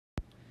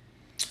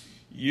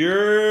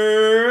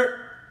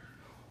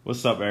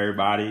What's up,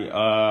 everybody?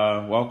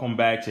 Welcome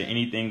back to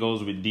Anything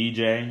Goes with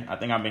DJ. I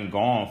think I've been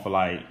gone for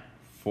like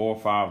 4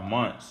 or 5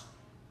 months.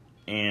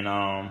 And,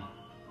 I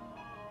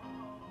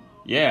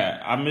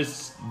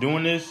miss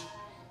doing this.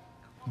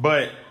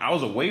 But I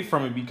was away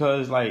from it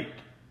because, I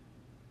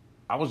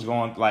was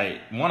going,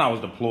 I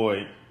was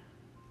deployed.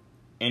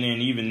 And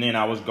then even then,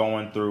 I was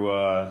going through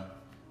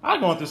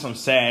some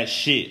sad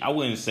shit. I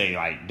wouldn't say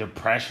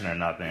depression or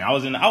nothing. I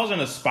was in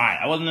a spot.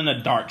 I wasn't in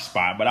a dark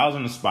spot, but I was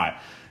in a spot.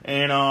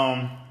 And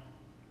I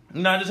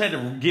just had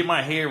to get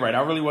my head right.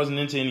 I really wasn't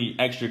into any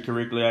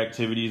extracurricular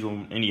activities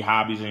or any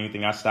hobbies or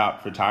anything. I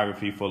stopped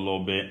photography for a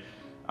little bit.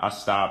 I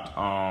stopped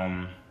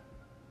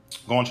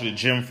going to the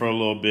gym for a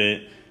little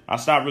bit. I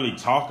stopped really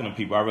talking to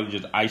people. I really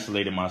just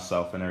isolated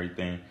myself and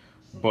everything.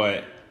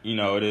 But,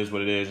 it is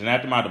what it is. And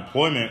after my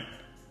deployment,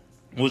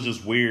 it was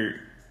just weird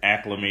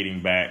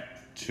acclimating back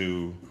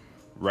to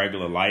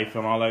regular life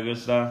and all that good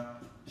stuff.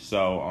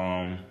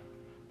 So,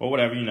 but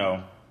whatever,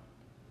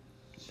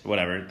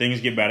 whatever.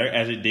 Things get better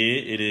as it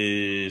did. It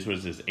is, what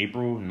is this,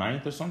 April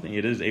 9th or something?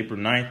 It is April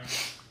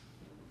 9th.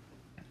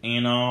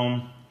 And,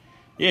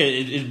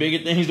 it's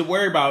bigger things to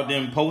worry about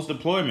than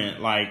post-deployment.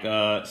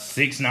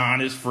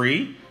 6ix9ine is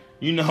free.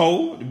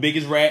 The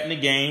biggest rat in the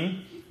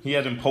game. He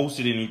hasn't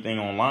posted anything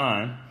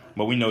online,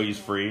 but we know he's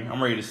free.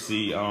 I'm ready to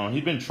see.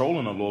 He's been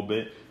trolling a little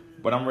bit,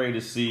 but I'm ready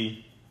to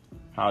see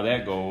how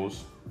that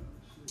goes.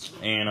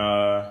 And,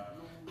 I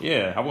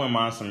wouldn't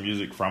mind some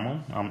music from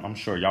him. I'm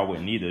sure y'all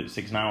wouldn't either.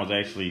 6ix9ine was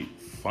actually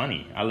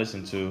funny. I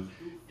listened to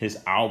his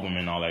album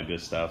and all that good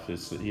stuff.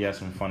 He has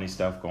some funny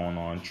stuff going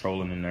on,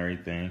 trolling and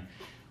everything.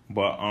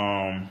 But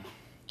on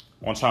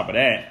top of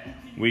that,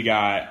 we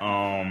got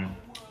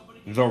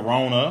the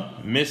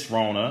Rona, Miss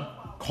Rona,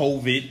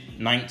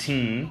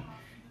 COVID-19,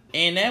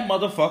 and that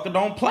motherfucker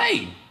don't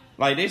play.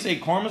 They say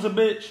karma's a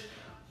bitch,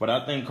 but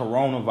I think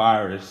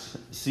coronavirus,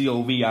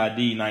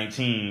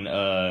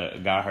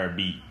 COVID-19, got her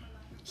beat.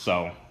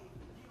 So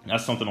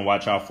that's something to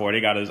watch out for.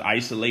 They got us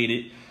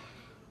isolated.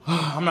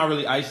 I'm not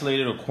really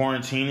isolated or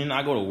quarantining.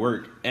 I go to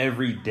work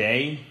every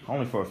day,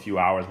 only for a few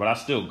hours, but I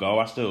still go.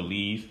 I still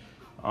leave.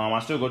 I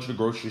still go to the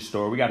grocery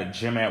store. We got a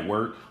gym at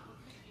work.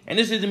 And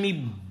this isn't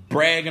me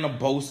bragging or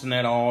boasting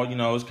at all.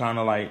 It's kind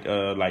of like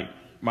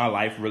my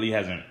life really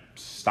hasn't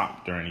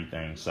stopped or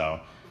anything. So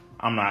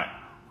I'm not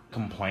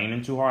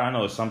complaining too hard. I know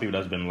there's some people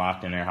that's been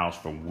locked in their house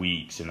for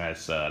weeks, and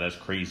that's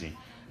crazy.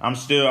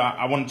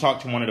 I want to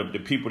talk to one of the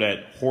people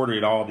that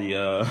hoarded all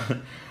the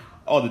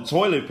all the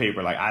toilet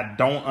paper. I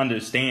don't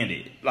understand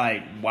it.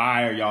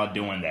 Why are y'all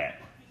doing that?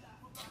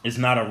 It's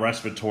not a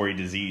respiratory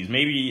disease.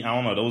 Maybe, I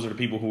don't know, those are the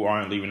people who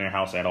aren't leaving their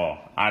house at all.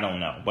 I don't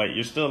know. But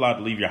you're still allowed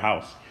to leave your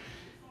house.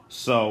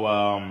 So,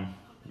 I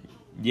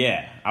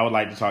would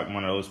like to talk to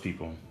one of those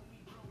people.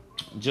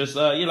 Just,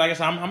 like I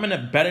said, I'm in a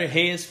better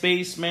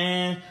headspace,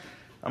 man.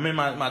 I'm in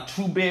my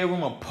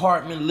 2-bedroom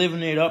apartment,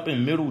 living it up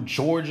in middle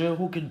Georgia.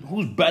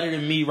 Who's better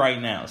than me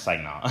right now? It's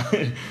nah.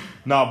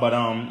 No, but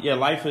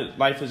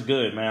life is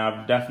good, man.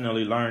 I've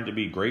definitely learned to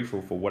be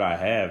grateful for what I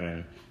have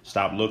and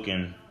stop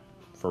looking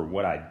for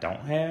what I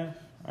don't have,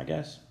 I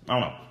guess. I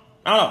don't know.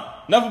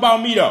 Enough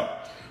about me, though.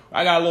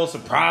 I got a little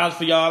surprise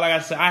for y'all. Like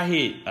I said, I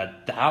hit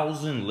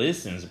 1,000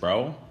 listens,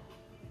 bro,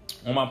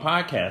 on my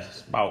podcast.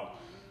 It's about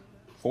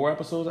 4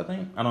 episodes, I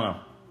think. I don't know.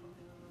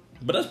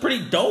 But that's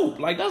pretty dope.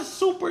 That's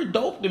super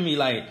dope to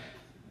me.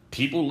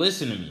 People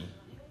listen to me.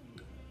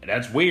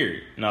 That's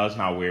weird. No, it's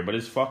not weird, but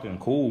it's fucking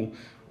cool.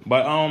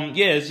 But,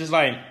 it's just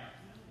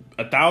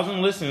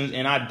 1,000 listens,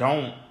 and I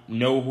don't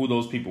know who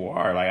those people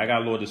are. I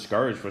got a little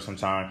discouraged for some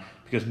time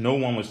because no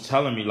one was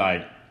telling me,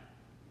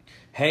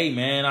 hey,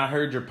 man, I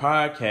heard your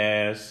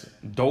podcast,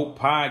 dope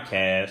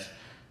podcast.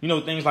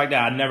 Things like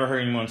that. I never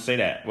heard anyone say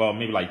that. Well,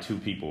 maybe 2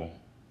 people,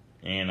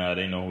 and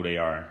they know who they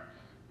are.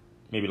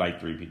 Maybe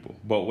 3 people,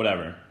 but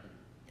whatever.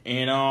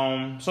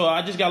 And so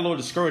I just got a little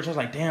discouraged. I was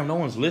like, damn, no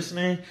one's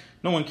listening.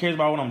 No one cares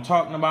about what I'm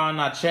talking about.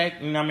 And I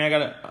checked,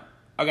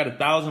 I got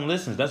 1,000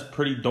 listens. That's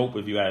pretty dope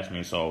if you ask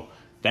me. So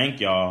thank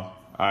y'all.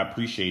 I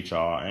appreciate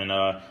y'all. And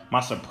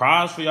my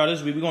surprise for y'all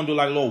this week, we're going to do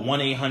a little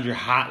 1-800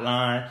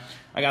 hotline.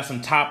 I got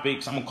some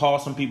topics. I'm going to call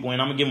some people and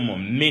I'm going to give them a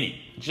minute.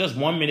 Just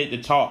 1 minute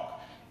to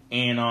talk.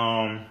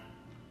 And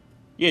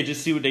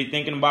just see what they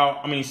thinking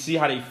about. See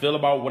how they feel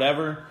about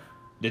whatever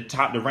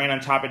the random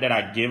topic that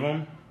I give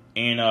them.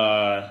 And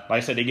like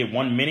I said, they get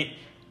 1 minute.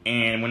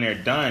 And when they're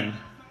done,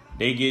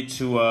 they get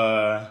to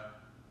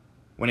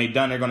when they're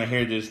done, they're going to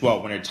hear this.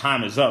 Well, when their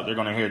time is up, they're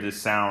going to hear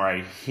this sound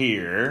right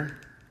here.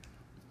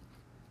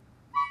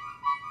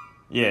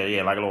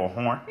 Yeah, like a little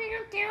horn.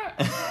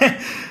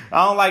 I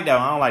don't like that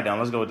one.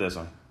 Let's go with this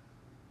one.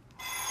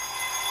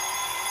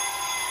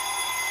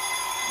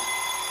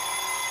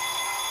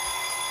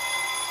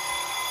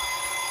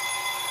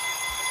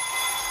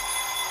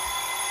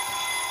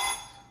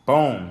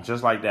 Boom,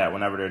 just like that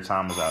whenever their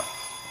time is up.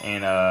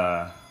 And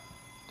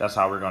that's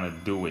how we're going to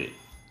do it.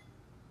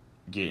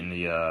 Getting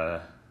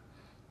the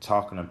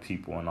talking to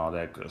people and all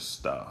that good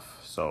stuff.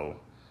 So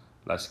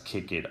let's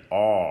kick it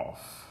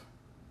off.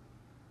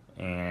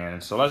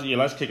 And so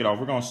let's kick it off.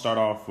 We're gonna start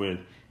off with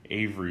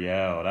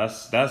Avriel.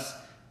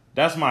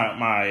 That's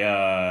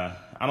my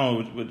I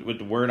don't know what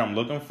the word I'm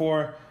looking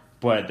for,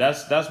 but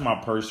that's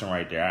my person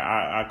right there.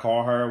 I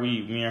call her.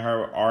 Me and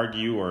her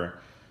argue or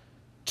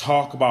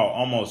talk about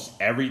almost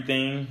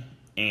everything,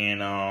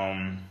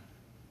 and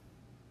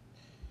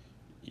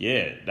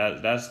yeah,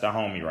 that's the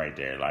homie right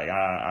there. Like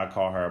I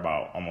call her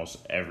about almost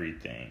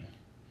everything.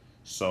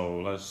 So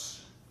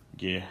let's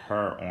get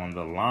her on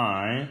the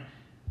line,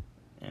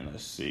 and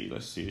let's see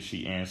if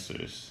she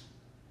answers.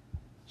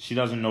 She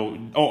doesn't know.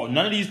 Oh,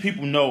 none of these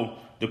people know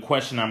the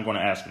question I'm going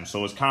to ask them,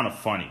 so it's kind of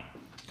funny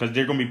because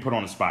they're going to be put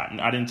on the spot.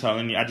 I didn't tell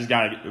any. I just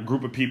got a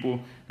group of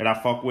people that I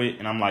fuck with,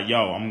 and I'm like,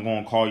 yo, I'm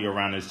going to call you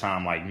around this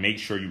time. Like, make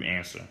sure you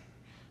answer.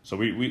 So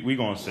we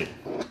going to see.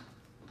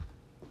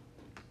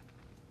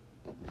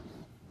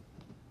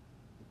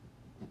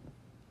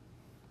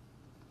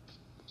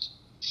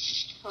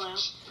 Hello.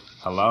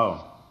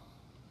 Hello.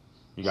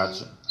 You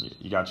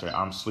got your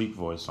I'm sleep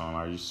voice on.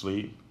 Are you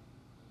asleep?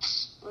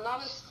 I'm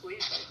not asleep.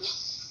 I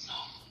just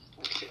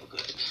don't feel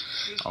good.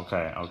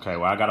 Okay.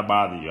 Well, I gotta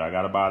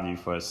bother you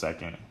for a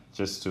second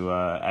just to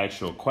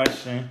ask you a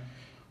question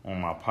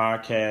on my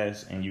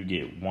podcast, and you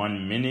get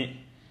 1 minute.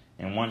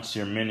 And once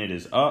your minute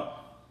is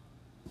up,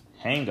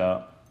 hang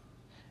up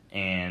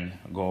and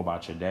go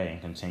about your day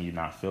and continue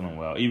not feeling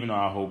well. Even though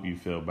I hope you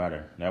feel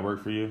better. That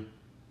work for you?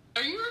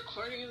 Are you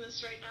recording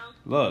this right now?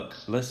 Look,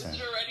 listen. Is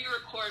it already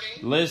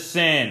recording?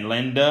 Listen,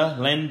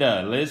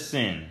 Linda,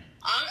 listen.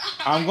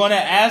 I'm going to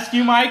ask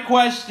you my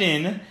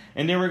question,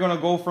 and then we're going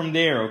to go from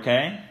there,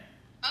 okay?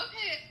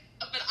 Okay,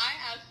 but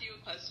I asked you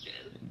a question.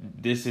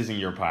 This isn't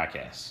your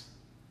podcast.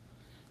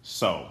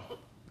 So,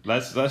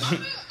 let's I'm about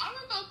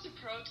to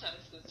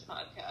protest this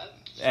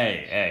podcast.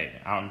 Hey,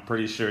 I'm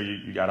pretty sure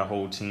you got a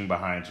whole team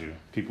behind you.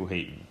 People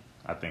hate me,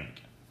 I think.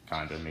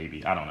 Kind of,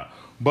 maybe. I don't know.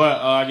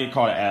 But I get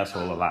called an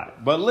asshole a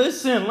lot. But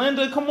listen,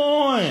 Linda, come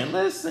on.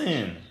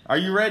 Listen. Are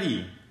you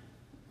ready?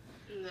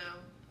 No.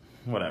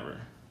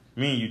 Whatever.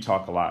 Me and you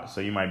talk a lot, so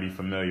you might be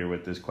familiar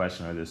with this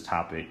question or this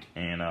topic.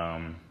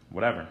 And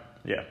whatever.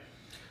 Yeah.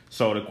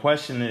 So the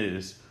question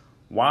is,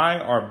 why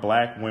are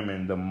black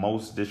women the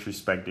most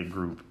disrespected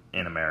group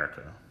in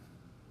America?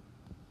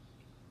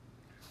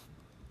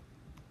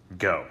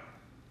 Go.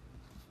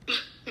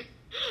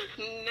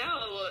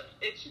 No,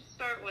 it should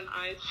start when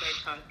I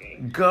start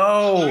talking.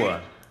 Go.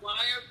 Why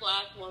are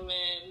black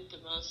women the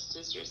most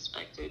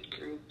disrespected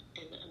group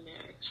in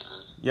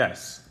America?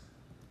 Yes.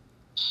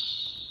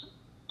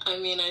 I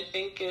mean, I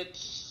think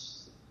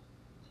it's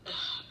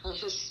a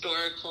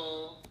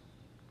historical...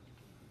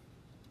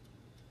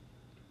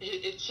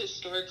 It's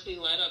historically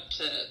led up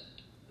to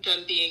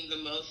them being the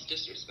most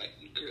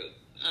disrespected group.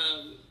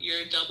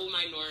 You're a double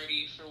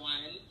minority, for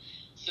one,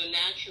 so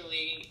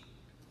naturally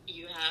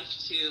you have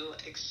to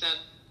accept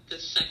the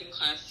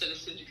second-class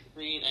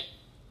citizenry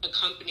that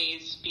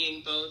accompanies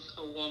being both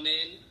a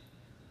woman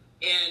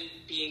and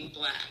being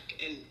black.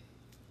 And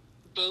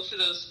both of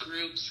those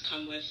groups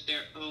come with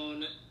their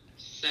own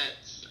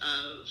sets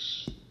of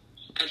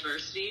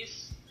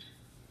adversities.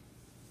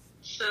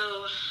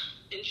 So,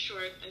 in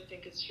short, I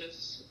think it's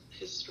just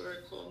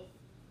historical.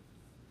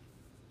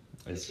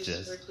 It's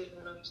historically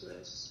led up to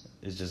this.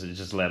 It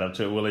just led up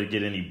to it. Will it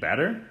get any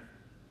better?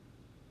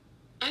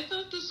 I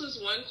thought this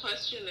was one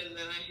question, and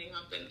then I hang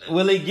up and then...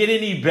 Will it get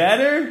any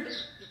better?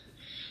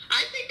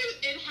 I think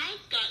it has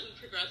gotten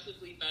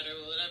progressively better.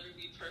 Will it ever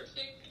be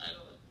perfect? I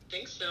don't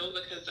think so,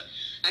 because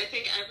I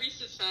think every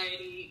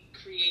society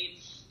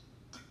creates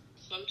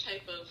some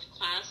type of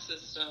class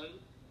system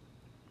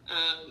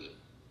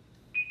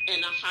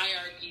and a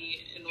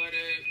hierarchy in order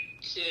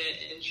to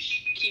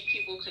keep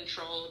people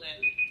controlled.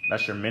 And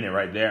that's your minute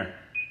right there.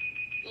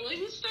 Well,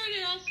 you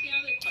started asking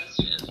other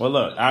questions. Well,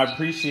 look, I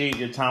appreciate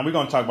your time. We're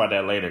gonna talk about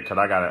that later because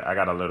I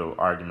got a little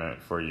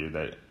argument for you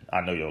that I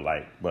know you'll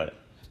like. But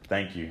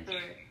thank you. All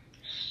right.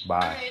 Bye.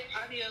 All right.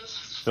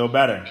 Adios. Feel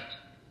better.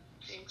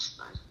 Thanks.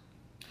 Bye.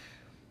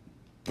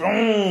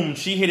 Boom!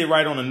 She hit it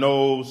right on the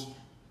nose.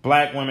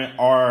 Black women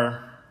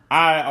are.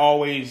 I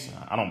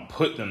don't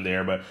put them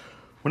there, but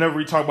whenever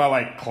we talk about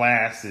like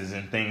classes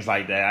and things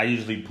like that, I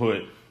usually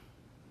put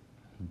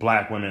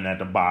black women at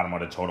the bottom of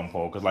the totem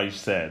pole because, like you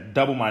said,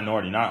 double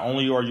minority. Not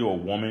only are you a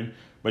woman,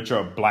 but you're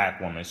a black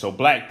woman. So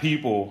black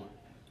people,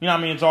 you know what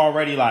I mean? It's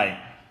already like,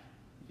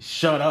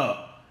 shut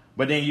up.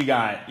 But then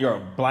you're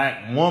a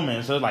black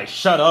woman, so it's like,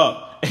 shut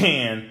up.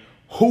 And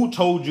who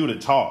told you to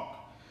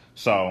talk?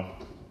 So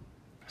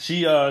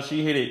she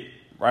hit it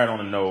right on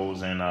the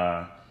nose, and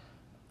I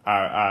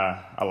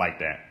like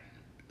that.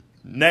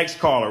 Next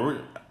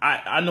caller.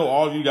 I know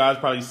all of you guys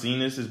probably seen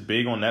this. It's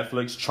big on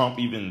Netflix. Trump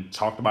even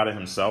talked about it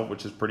himself,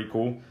 which is pretty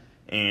cool.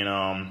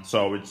 And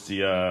so it's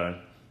the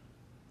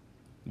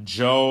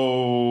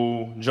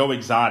Joe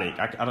Exotic.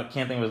 I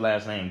can't think of his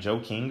last name. Joe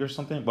King or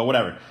something, but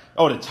whatever.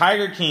 Oh, the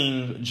Tiger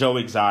King, Joe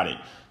Exotic.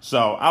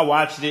 So I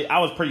watched it. I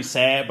was pretty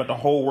sad, but the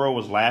whole world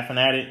was laughing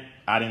at it.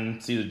 I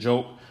didn't see the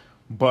joke.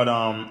 But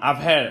I've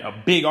had a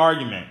big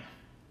argument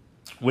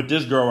with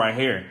this girl right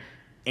here.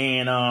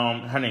 and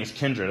her name's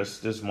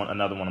Kendra. This one,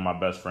 another one of my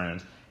best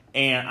friends.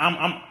 And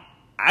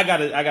I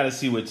gotta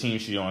see what team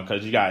she's on,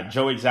 because you got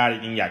Joe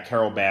Exotic and you got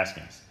Carol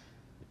Baskins.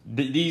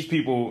 These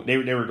people, they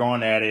were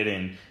going at it,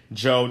 and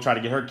Joe tried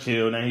to get her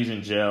killed, and he's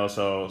in jail.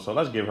 So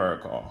let's give her a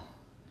call.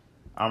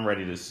 I'm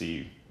ready to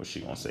see what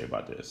she's gonna say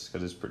about this,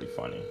 because it's pretty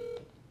funny.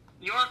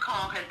 Your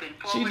call has been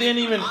forwarded. She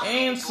didn't even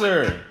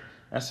answer.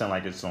 That sounds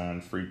like it's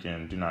on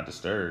freaking Do Not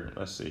Disturb.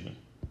 Let's see.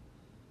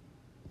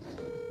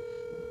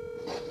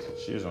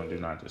 She was on Do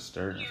Not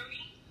Disturb.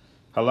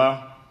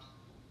 Hello?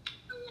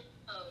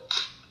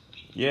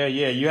 Yeah.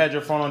 You had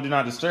your phone on Do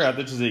Not Disturb. I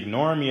thought you was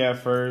ignoring me at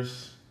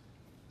first.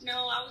 No,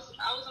 I was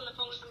on the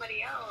phone with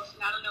somebody else,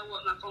 and I don't know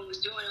what my phone was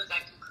doing. It was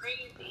acting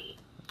crazy.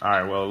 All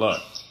right, well,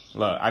 look.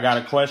 I got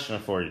a question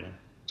for you.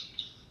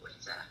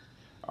 What's that?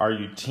 Are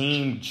you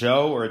Team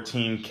Joe or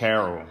Team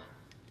Carol?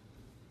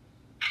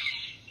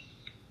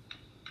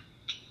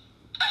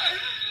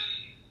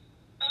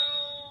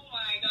 Oh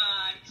my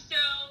God. So,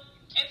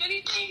 if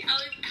anything, I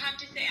would have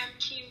to say I'm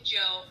Team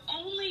Joe,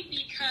 only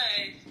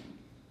because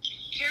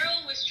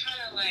Carol was trying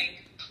to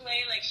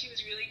play like she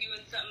was really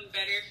doing something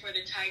better for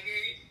the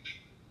Tigers,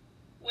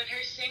 when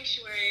her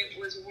sanctuary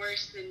was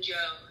worse than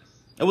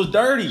Joe's. It was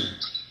dirty.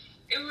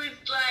 It was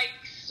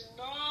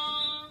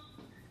small.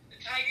 The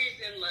Tigers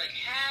didn't look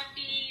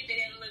happy. They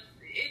didn't look.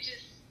 It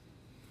just,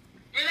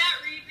 for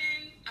that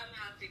reason, I'm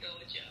gonna have to go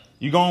with Joe.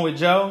 You going with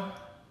Joe?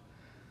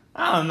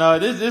 I don't know.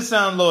 This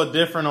sounds a little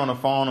different on the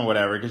phone or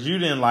whatever, because you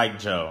didn't like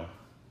Joe.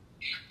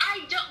 I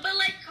don't, but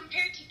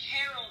compared to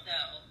Carol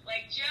though,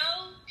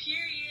 Joe,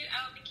 period,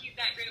 I don't think he's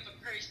that great of a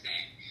person.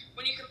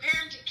 When you compare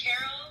him to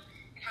Carol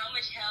and how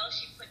much hell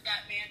she put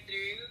that man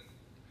through,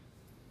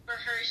 for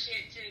her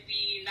shit to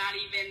be not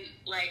even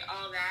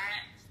all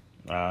that.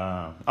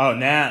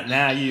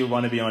 Now you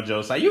want to be on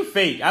Joe's side. You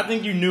fake. I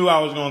think you knew I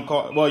was going to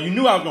call. Well, you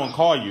knew I was going to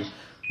call you,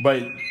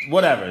 but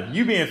whatever.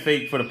 You being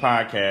fake for the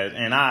podcast,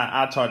 and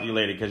I'll talk to you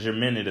later, because your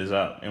minute is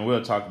up, and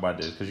we'll talk about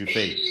this because you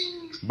fake.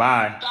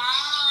 Bye. Bye.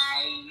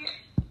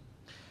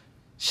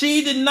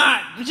 She did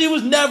not. She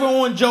was never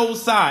on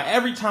Joe's side.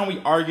 Every time we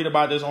argued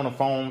about this on the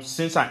phone,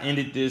 since I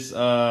ended this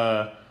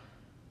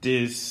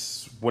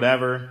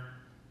whatever,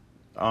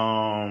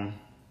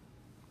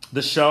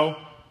 the show,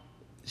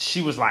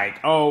 she was like,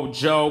 "Oh,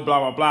 Joe, blah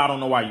blah blah. I don't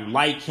know why you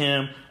like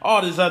him.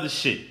 All this other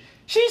shit."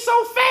 She's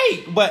so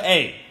fake. But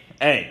hey,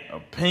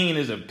 opinion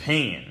is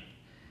opinion,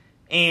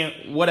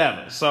 and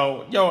whatever.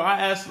 So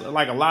I asked a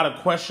lot of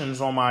questions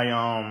on my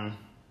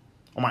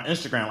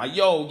Instagram,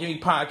 yo, give me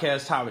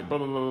podcast topic, blah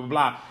blah blah blah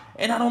blah.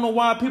 And I don't know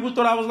why people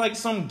thought I was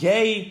some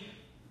gay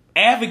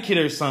advocate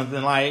or something.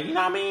 You know what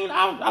I mean?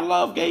 I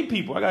love gay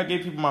people. I got gay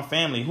people in my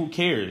family. Who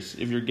cares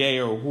if you're gay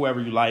or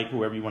whoever you like,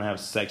 whoever you want to have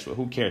sex with?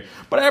 Who cares?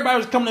 But everybody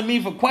was coming to me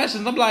for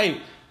questions. I'm like,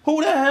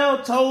 who the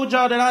hell told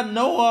y'all that I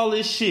know all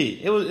this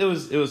shit? It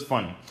was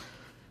funny.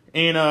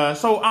 And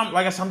so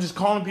I'm just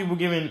calling people,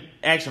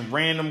 asking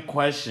random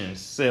questions.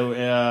 So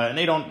and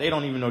they don't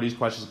even know these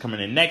questions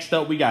coming in. Next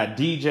up, we got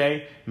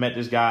DJ. Met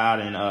this guy out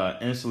in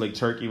Incirlik,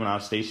 Turkey, when I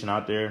was stationed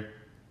out there.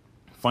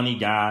 Funny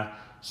guy.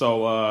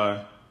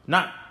 So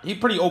he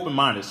pretty open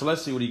minded. So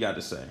let's see what he got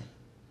to say.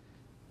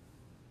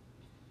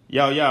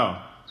 Yo. Yo.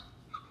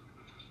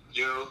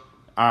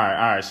 All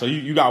right. So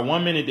you got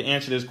 1 minute to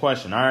answer this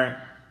question. All right.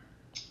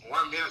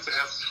 1 minute to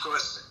answer the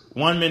question.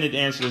 1 minute to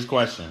answer this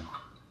question.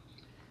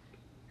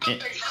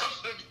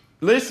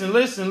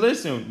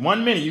 Listen.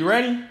 1 minute. You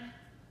ready?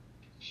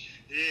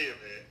 Yeah,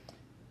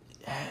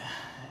 man.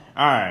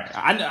 All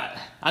right.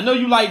 I know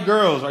you like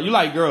girls. You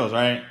like girls,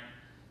 right?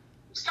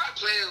 Stop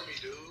playing with me,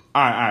 dude.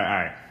 All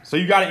right. So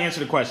you got to answer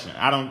the question.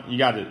 You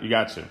got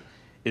to.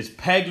 Is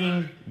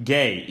pegging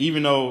gay,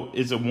 even though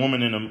it's a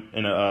woman and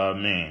a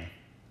man? Man,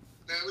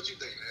 what you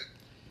think,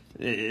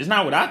 man? It's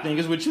not what I think.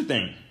 It's what you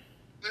think.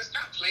 Man,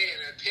 stop playing,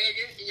 man.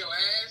 Pegging in your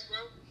ass,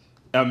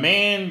 bro. A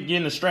man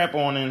getting a strap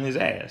on in his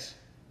ass.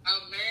 A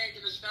man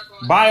getting a strap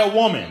on by a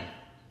woman.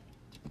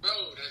 Bro,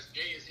 that's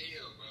gay as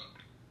hell, bro.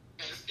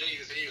 That's gay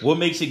as hell. What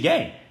makes it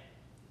gay?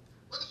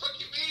 What the fuck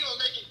you mean what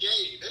make it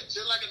gay? That's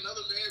just like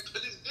another man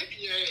put his dick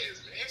in your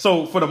ass, man.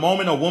 So for the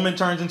moment a woman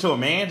turns into a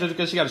man just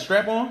because she got a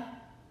strap on?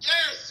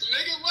 Yes,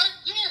 nigga, what?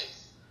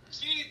 Yes.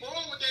 She ain't born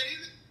with that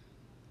either.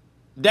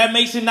 That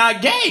makes it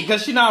not gay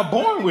because she's not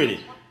born with it.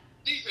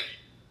 DJ,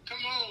 come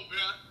on, bro.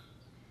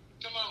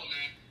 Come on,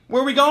 man.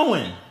 Where we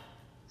going?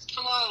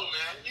 Come on,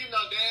 man. You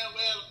know damn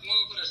well if a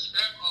woman put a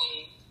strap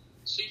on,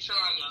 she trying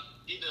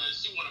to either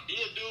she want to be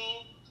a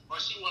dude or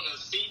she want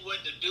to see what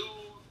the dude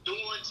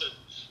doing to.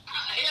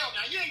 Hell,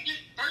 now you ain't get.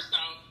 First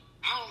off,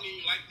 I don't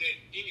even like that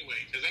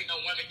anyway because ain't no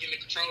woman getting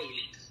control of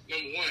me.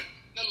 Number one.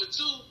 Number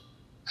two,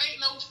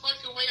 ain't no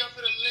fucking way I'm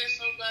gonna let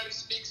somebody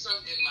stick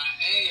something in my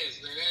ass,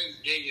 man. That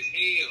is gay as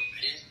hell,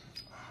 man.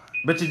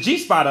 But your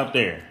G-spot up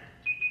there.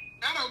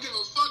 I don't give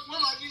a fuck where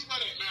my G-spot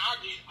at, man.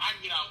 I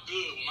get out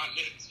good with my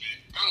niggas, man.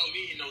 I don't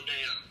need no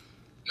damn.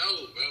 No,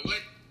 bro.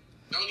 What?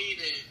 Don't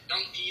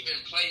even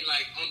play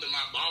under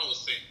my ball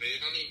set, man.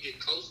 Don't even get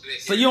close to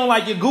that. So you don't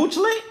like your gooch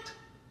licked?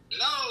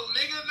 No,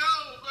 nigga,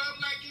 no, bro.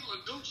 I'm not getting my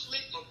gooch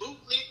licked, my boot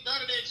licked,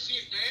 none of that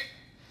shit, man.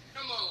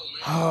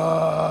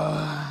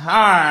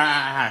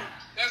 Alright.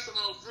 That's some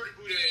old fruity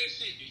booty ass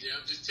shit, DJ.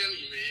 I'm just telling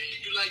you, man.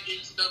 If you like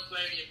getting stuff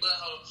playing in your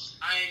butthole,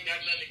 I ain't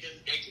got nothing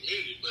against that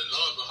community, but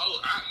Lord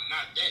behold, I'm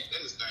not that.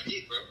 That is not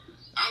it, bro.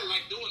 I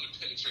like doing the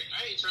penetrating.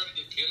 I ain't trying to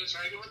get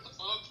penetrated. What the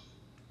fuck?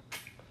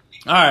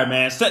 All right,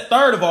 man.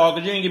 Third of all,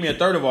 because you didn't give me a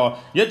third of all,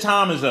 your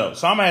time is up.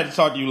 So I'm going to have to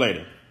talk to you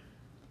later.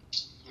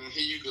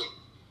 Here you go.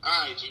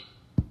 All right, G.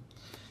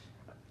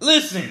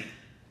 Listen,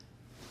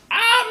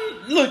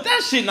 look,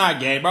 that shit not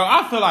gay, bro.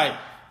 I feel like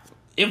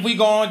if we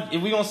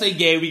gonna say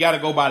gay, we got to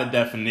go by the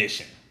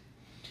definition.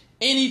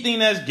 Anything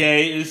that's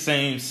gay is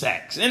same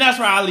sex. And that's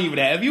where I leave it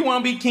at. If you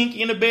want to be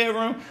kinky in the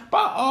bedroom,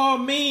 by all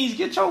means,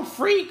 get your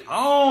freak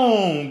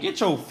on. Get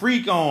your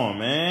freak on,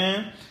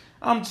 man.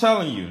 I'm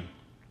telling you.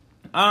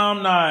 I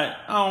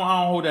don't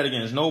hold that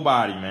against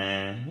nobody,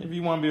 man. If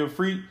you want to be a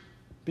freak,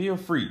 be a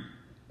freak.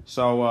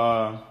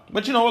 So,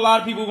 but you know, a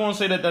lot of people going to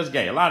say that that's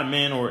gay. A lot of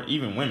men or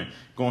even women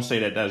going to say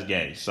that that's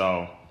gay.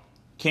 So,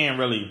 can't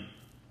really...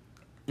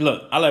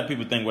 Look, I let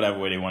people think whatever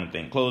way they want to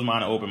think.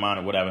 Closed-minded,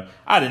 open-minded, whatever.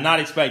 I did not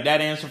expect that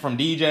answer from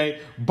DJ.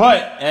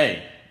 But,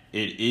 hey,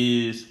 it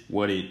is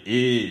what it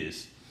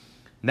is.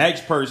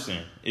 Next person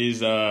is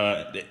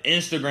the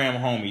Instagram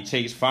homie.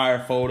 Takes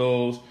fire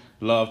photos.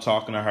 Love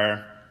talking to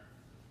her.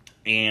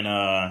 And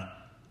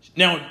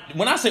now,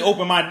 when I say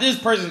open-minded, this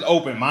person's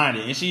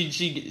open-minded. And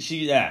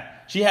she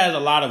has a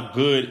lot of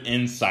good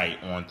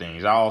insight on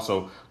things. I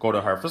also go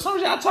to her. For some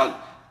reason, I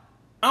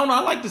don't know,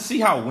 I like to see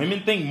how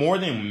women think more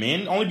than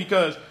men, only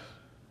because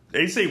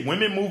they say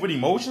women move with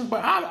emotions,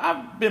 but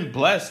I've been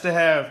blessed to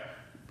have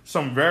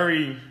some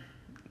very,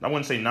 I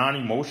wouldn't say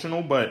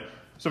non-emotional, but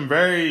some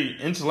very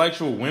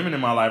intellectual women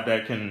in my life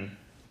that can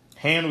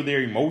handle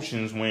their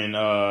emotions when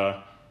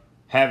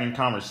having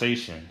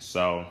conversations.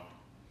 So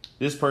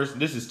this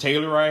is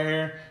Taylor right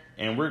here,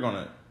 and we're going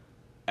to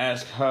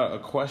ask her a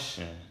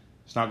question.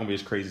 It's not going to be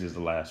as crazy as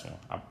the last one,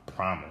 I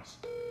promise.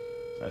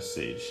 Let's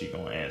see if she's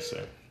going to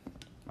answer.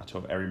 I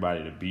told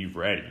everybody to be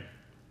ready.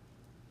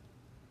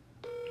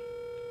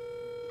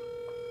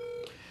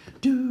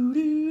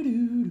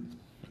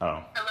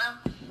 Oh. Hello?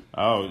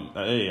 Oh,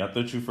 hey, I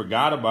thought you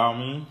forgot about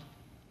me.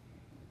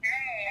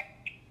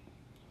 Hey.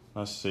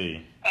 Let's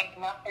see. I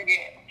did not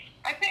forget.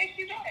 I text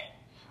you back.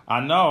 I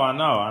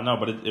know,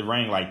 but it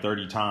rang like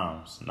 30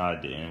 times. No,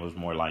 it didn't. It was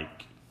more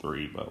like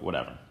 3, but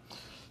whatever.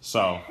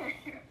 So,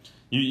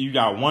 you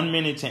got 1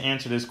 minute to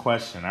answer this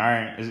question, all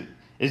right?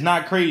 It's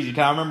not crazy,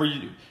 because I remember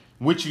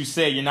what you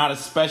said you're not a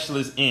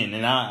specialist in,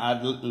 and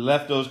I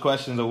left those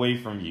questions away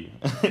from you.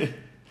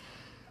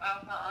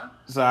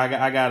 So I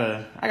got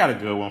a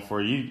good one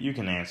for you. You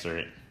can answer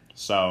it.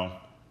 So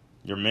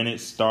your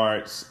minute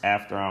starts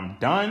after I'm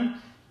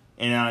done,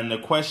 and the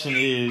question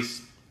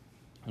is,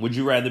 would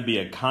you rather be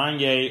a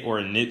Kanye or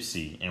a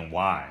Nipsey, and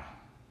why?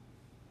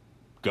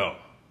 Go.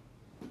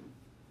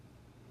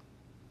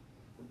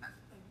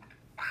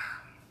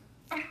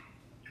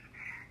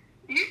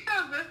 You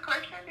chose this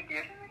question to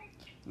give me?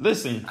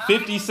 Listen,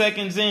 50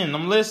 seconds in,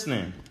 I'm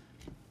listening.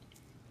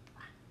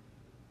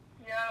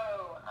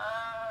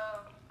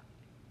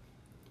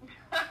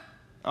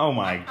 Oh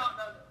my. I don't know.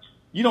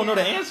 You don't know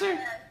the answer? No,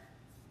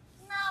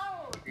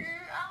 dude.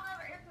 I don't have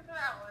an answer to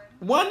that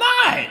one. Why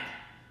not?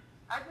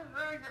 I just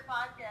ruined your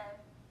podcast.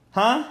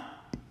 Huh?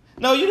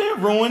 No, you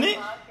didn't ruin it.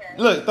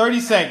 Look, 30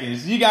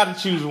 seconds. You got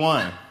to choose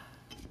one.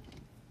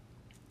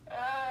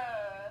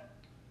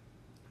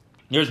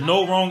 There's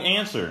no wrong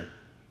answer.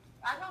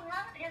 I don't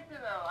have an answer,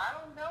 though. I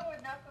don't know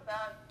enough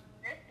about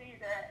Nipsey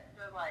to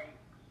like,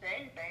 say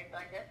anything. So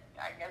I guess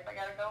I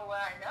got to go what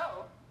I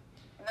know.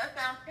 And that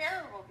sounds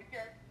terrible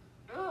because,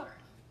 ugh.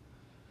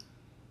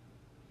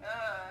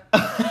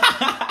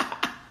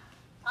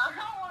 I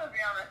don't want to be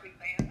on Wrestling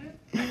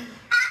Fans.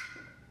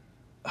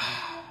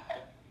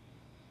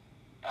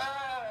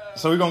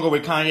 So we're going to go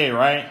with Kanye,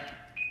 right?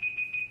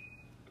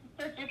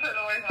 Since you put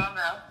the words in my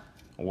mouth.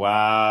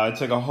 Wow, it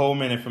took a whole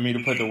minute for me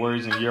to put the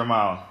words in your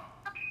mouth.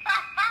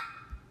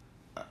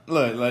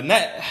 Look,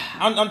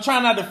 I'm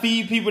trying not to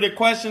feed people the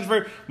questions,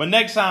 but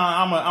next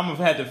time I'm going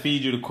to have to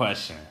feed you the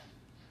question.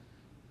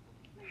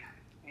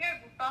 Yeah,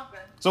 something.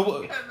 So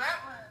because that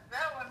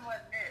one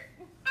wasn't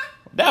it.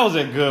 That was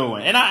a good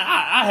one, and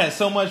I had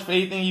so much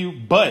faith in you.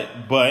 But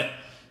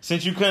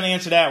since you couldn't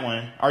answer that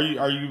one,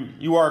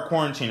 you are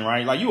quarantined,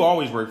 right? Like you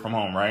always work from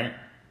home, right?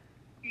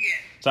 Yeah.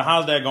 So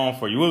how's that going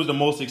for you? What was the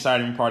most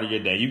exciting part of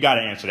your day? You got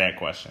to answer that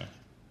question.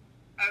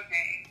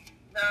 Okay.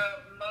 The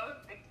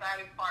most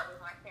exciting part was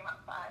when I came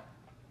outside.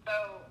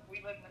 So we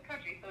live in the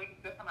country, so we can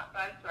still come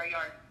outside to our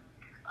yard.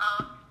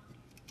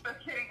 So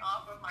getting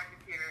off of my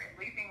computer and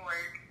leaving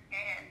work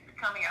and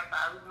coming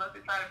outside was the most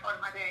exciting part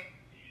of my day.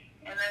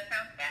 And that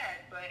sounds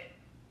bad, but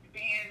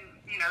being,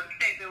 the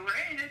state that we're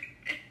in,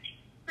 it's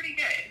pretty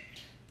good.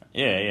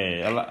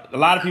 Yeah. A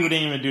lot of people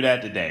didn't even do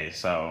that today,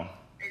 so.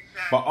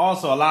 Exactly. But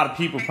also, a lot of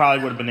people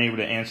probably would have been able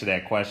to answer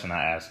that question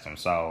I asked them.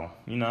 So,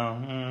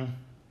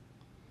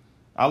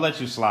 I'll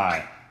let you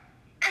slide.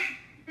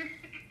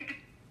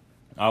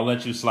 I'll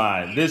let you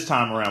slide this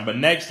time around. But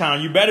next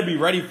time, you better be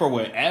ready for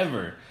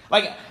whatever.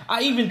 Like,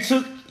 I even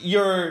took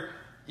your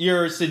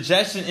your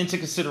suggestion into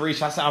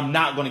consideration. I said I'm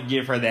not going to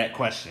give her that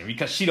question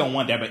because she don't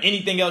want that. But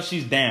anything else,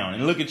 she's down.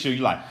 And look at you,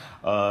 you're like,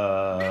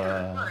 I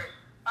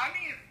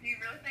mean, do you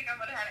really think I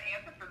would have had an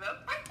answer for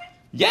those questions?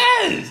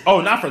 Yes.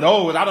 Oh, not for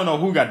those. I don't know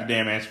who got the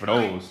damn answer for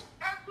those.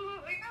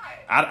 Absolutely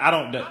not.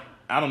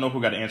 I don't know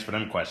who got the answer for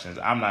them questions.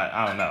 I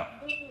don't know.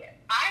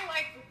 I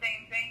like the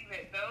same thing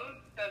that those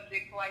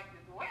subjects like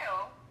as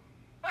well,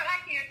 but I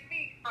can't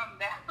speak from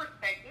that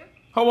perspective.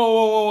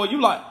 Whoa. You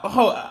like,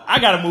 I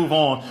got to move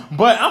on.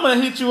 But I'm going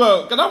to hit you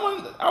up because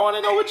I want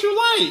to know what you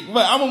like.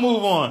 But I'm going to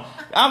move on.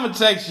 I'm going to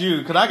text you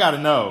because I got to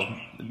know.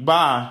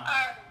 Bye. All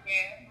right,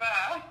 man.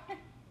 Bye.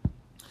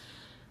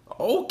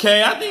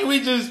 Okay, I think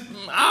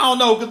I don't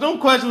know, because them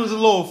questions was a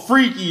little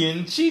freaky,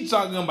 and she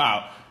talking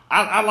about,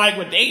 I like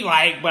what they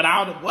like, but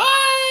what?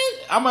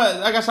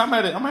 I guess I'm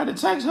gonna have to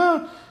text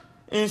her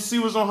and see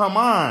what's on her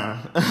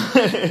mind.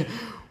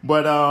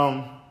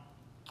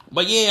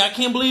 But yeah, I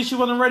can't believe she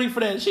wasn't ready for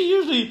that.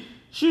 She's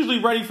usually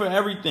ready for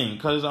everything,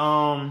 because,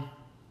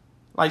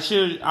 like,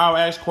 I'll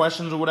ask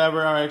questions or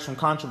whatever, I'll ask some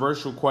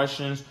controversial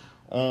questions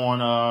on,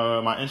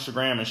 my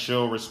Instagram, and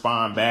she'll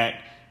respond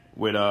back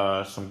with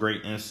some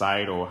great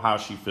insight or how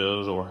she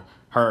feels or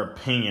her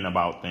opinion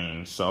about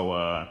things.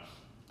 So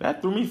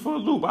that threw me for a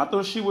loop. I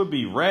thought she would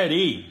be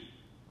ready.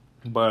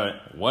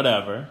 But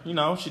whatever. You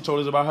know, she told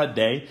us about her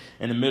day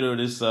in the middle of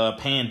this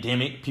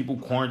pandemic. People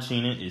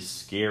quarantining. It's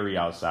scary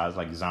outside. It's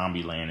like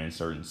zombie land in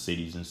certain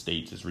cities and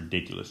states. It's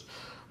ridiculous.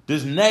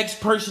 This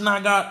next person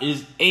I got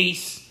is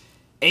Ace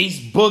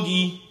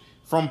Boogie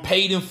from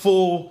Paid in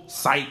Full.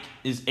 Psych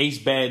is Ace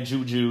Bad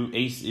Juju.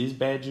 Ace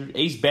Bad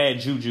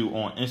Juju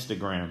on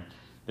Instagram.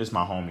 This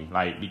my homie.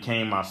 Like,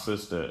 became my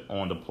sister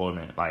on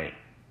deployment. Like,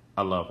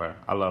 I love her.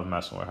 I love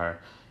messing with her.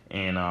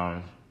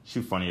 And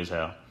she funny as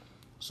hell.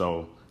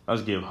 So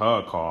let's give her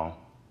a call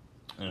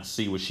and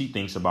see what she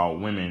thinks about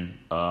women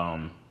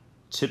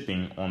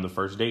tipping on the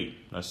first date.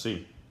 Let's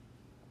see.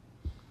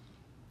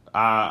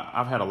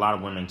 I've had a lot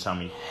of women tell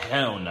me,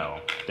 hell no,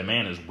 the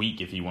man is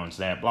weak if he wants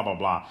that, blah, blah,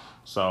 blah.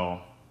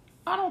 So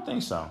I don't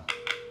think so.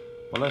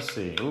 Well, let's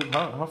see. Ooh,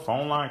 her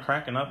phone line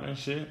cracking up and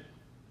shit.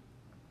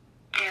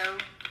 Yeah.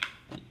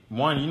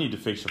 One, you need to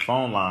fix your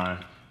phone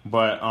line.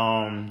 But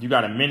you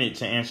got a minute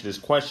to answer this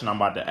question I'm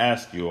about to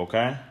ask you,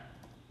 okay?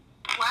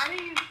 Why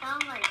do you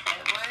sound like that?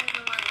 Why is the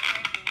line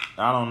cracking?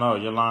 I don't know.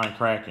 Your line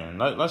cracking.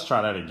 Let's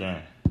try that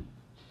again.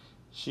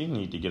 She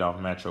need to get off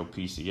Metro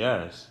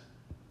PCS.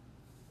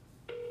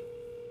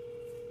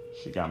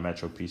 She got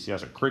Metro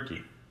PCS, a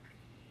cricket.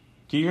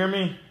 Can you hear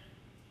me?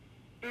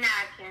 Nah,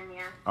 I can,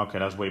 yeah. Okay,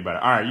 that's way better.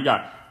 All right, you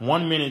got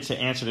 1 minute to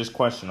answer this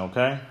question,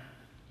 okay?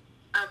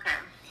 Okay.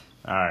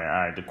 All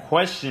right. The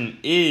question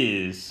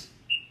is,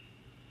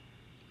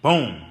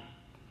 boom.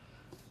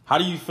 How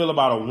do you feel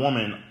about a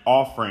woman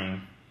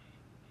offering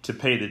to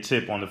pay the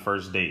tip on the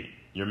first date?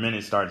 Your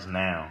minute starts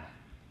now.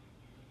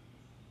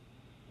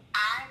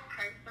 I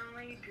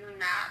personally do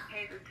not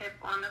pay the tip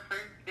on the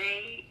first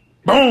date.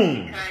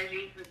 Boom!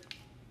 Because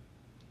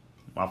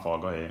My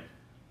fault, go ahead.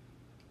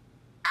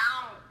 I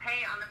don't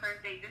pay on the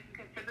first date just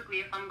because typically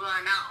if I'm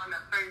going out on the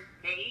first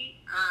date,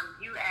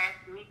 you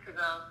asked me to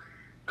go.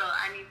 So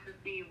I need to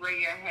see where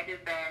your head is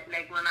at.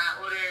 Like when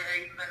I order, are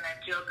you going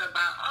to joke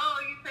about, oh,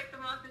 you picked the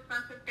most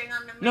expensive thing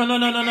on the menu? No.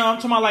 I'm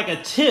talking about like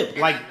a tip.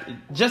 Like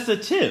just a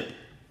tip.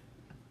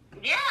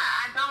 Yeah,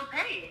 I don't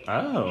pay it.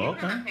 Oh, You're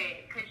okay. going to pay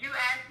it because you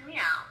asked me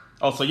out.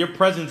 Oh, so your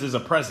presence is a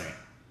present.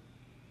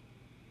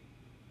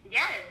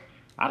 Yes.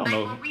 I don't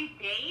know. When we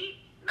date,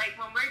 like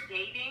when we're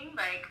dating,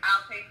 like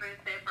I'll pay for the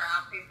tip or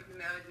I'll pay for the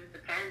meal. It just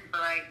depends.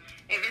 But like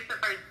if it's the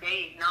first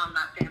date, no, I'm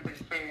not paying for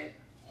the tip.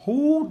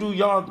 Who do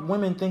y'all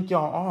women think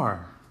y'all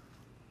are?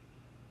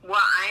 Well,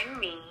 I'm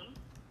me,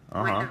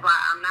 which is why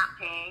I'm not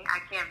paying. I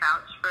can't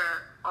vouch for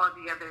all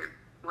the other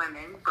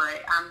women,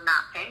 but I'm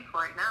not paying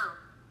for it now.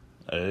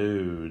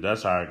 Oh,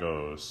 that's how it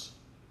goes.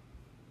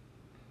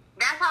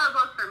 That's how it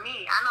goes for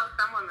me. I know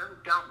some women who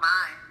don't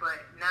mind,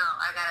 but no,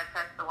 I gotta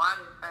test the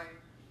waters first.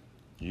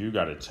 You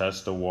gotta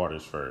test the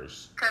waters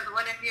first. Because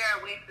what if you're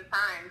a waste of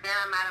time? Then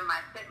I'm out of my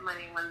tip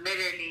money when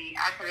literally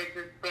I could have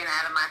just been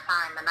out of my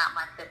time and not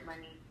my tip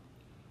money.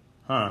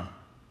 Huh.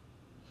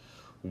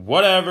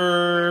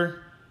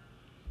 Whatever.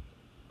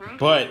 Mm-hmm.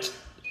 But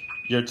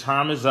your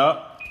time is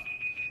up.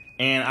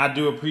 And I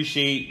do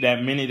appreciate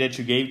that minute that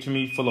you gave to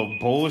me full of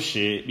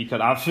bullshit,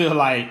 because I feel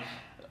like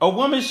a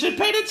woman should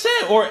pay the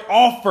tip or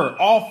offer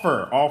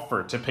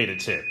to pay the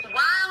tip. Why am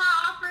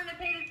I offering to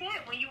pay the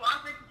tip when you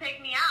offered to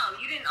take me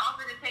out? You didn't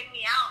offer to take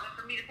me out and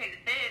for me to pay the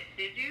tip,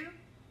 did you?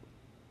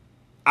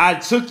 I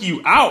took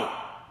you out.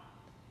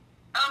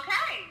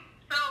 Okay,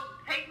 so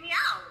take me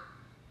out.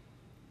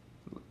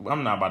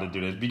 I'm not about to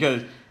do this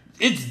because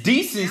it's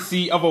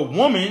decency of a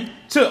woman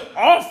to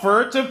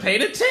offer to pay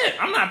the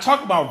tip. I'm not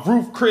talking about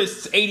Ruth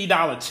Chris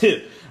 $80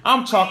 tip.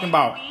 I'm talking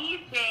about. Please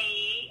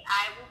say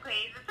I will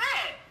pay the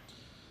tip.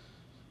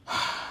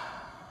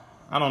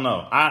 I don't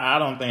know. I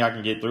don't think I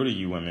can get through to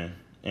you women.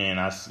 And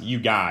you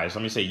guys.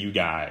 Let me say you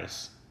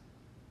guys.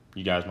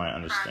 You guys might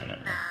understand it.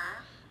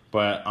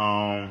 But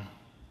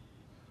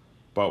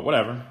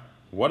whatever.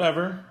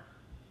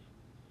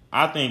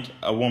 I think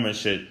a woman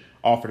should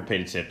offer to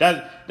pay the tip.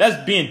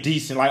 That's being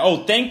decent. Like,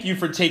 oh, thank you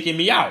for taking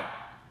me out.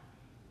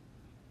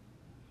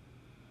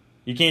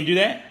 You can't do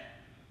that?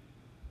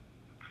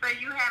 So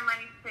you had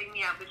money to take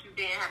me out, but you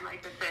didn't have money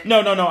to take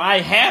No. I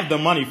have the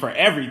money for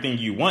everything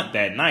you want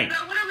that night.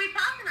 So what are we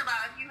talking about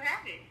if you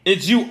have it?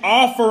 It's you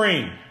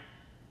offering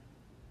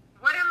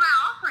What am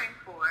I offering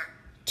for?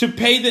 to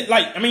pay the,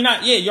 like, I mean,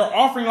 not, yeah, you're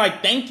offering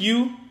like, thank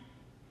you.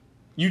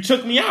 You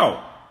took me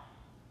out.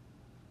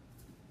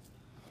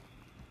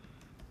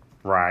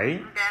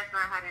 Right? That's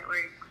not how that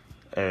works.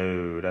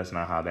 Oh, that's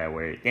not how that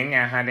works. That's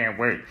not how that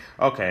works.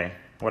 Okay,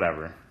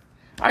 whatever.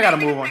 I gotta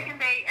move on. Second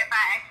date if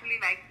I actually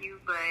like you,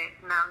 but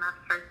no, not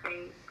the first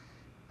date.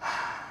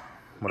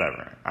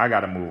 Whatever. I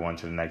gotta move on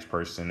to the next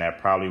person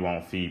that probably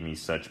won't feed me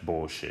such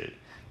bullshit.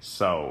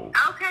 So.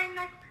 Okay,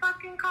 next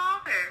fucking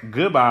caller.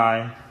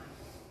 Goodbye.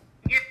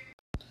 Yep.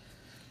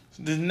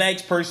 The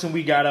next person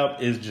we got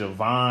up is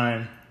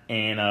Javon.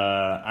 And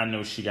I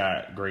know she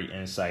got great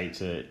insight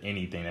to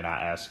anything that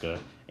I ask her.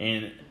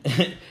 And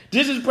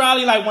this is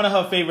probably like one of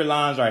her favorite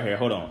lines right here.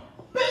 Hold on.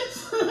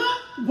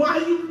 Bitch, why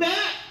you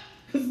mad?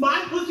 Because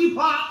my pussy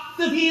pops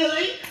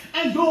severely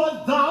and yours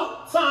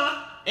don't,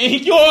 son.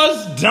 And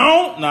yours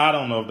don't? No, I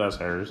don't know if that's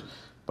hers.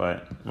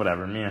 But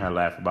whatever. Me and her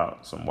laugh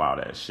about some wild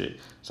ass shit.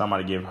 So I'm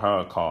going to give her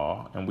a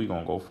call. And we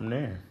going to go from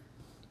there.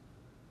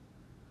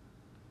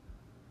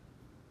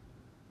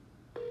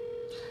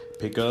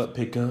 Pick up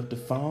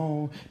the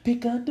phone.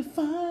 Pick up the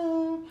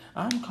phone.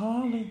 I'm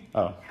calling.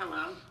 Oh.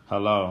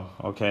 Hello.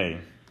 Okay.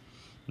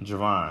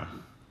 Javon.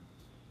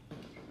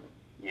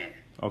 Yes.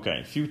 Okay.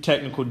 A few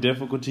technical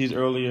difficulties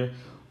earlier,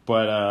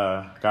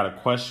 but got a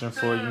question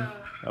for you.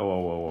 Oh,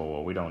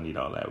 whoa. We don't need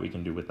all that. We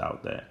can do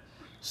without that.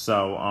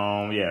 So,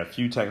 a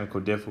few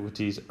technical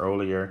difficulties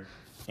earlier,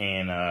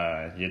 and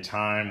your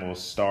time will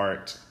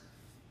start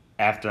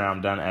after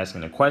I'm done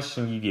asking the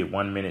question. You get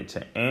 1 minute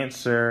to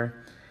answer.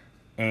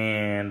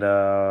 And,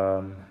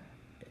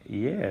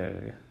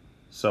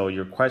 so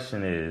your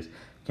question is,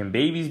 can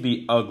babies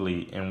be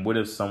ugly? And what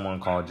if someone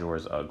called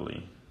yours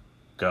ugly?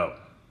 Go.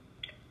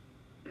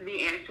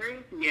 The answer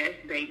is yes,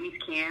 babies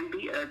can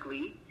be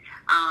ugly.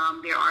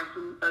 There are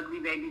some ugly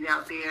babies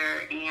out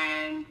there.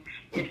 And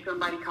if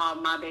somebody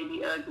called my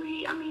baby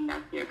ugly, I mean,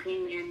 that's their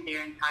opinion.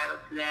 They're entitled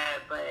to that.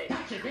 But,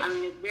 I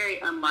mean, it's very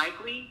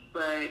unlikely,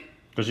 but...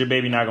 Because your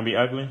baby not going to be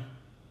ugly?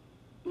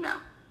 No.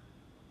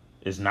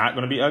 It's not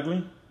going to be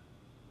ugly?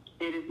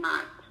 It is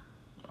not.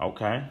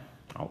 Okay.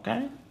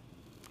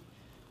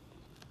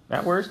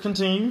 That works.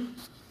 Continue.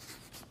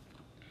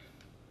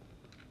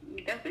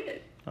 That's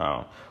it.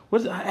 Oh.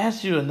 I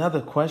asked you another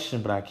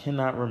question, but I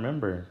cannot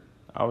remember.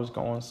 I was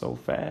going so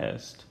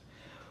fast.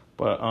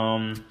 But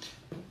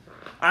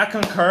I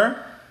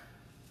concur.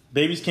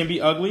 Babies can be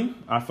ugly.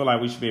 I feel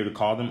like we should be able to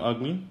call them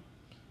ugly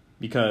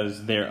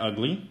because they're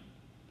ugly.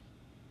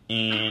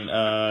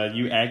 And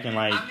you acting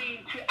like... I mean,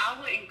 I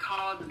wouldn't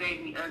call the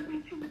baby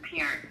ugly to the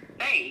parent's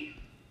face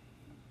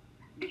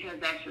because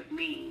that's just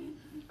mean.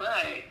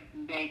 But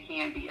they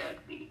can be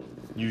ugly.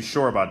 You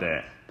sure about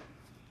that?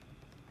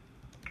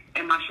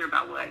 Am I sure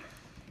about what?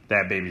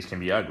 That babies can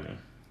be ugly.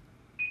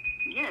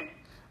 Yes.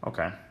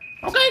 Okay.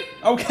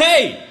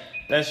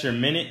 That's your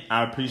minute.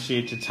 I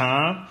appreciate your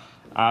time.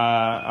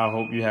 I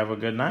hope you have a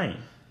good night.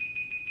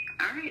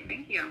 All right.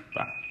 Thank you.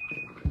 Bye.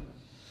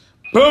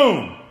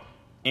 Boom.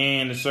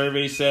 And the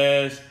survey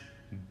says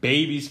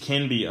babies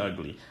can be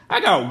ugly.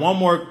 I got one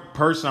more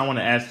person I want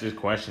to ask this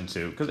question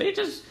to because they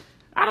just,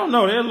 I don't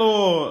know, they're a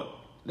little,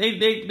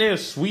 they're a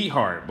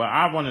sweetheart, but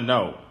I want to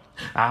know.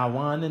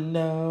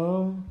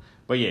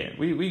 But yeah,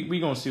 we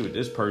gonna see what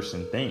this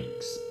person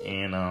thinks.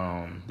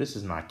 And this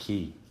is not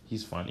Key.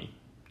 He's funny,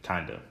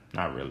 kind of,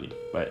 not really,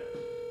 but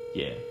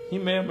yeah, he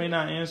may or may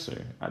not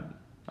answer.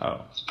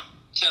 Hello.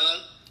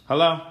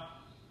 Hello.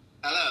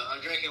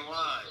 I'm drinking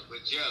wine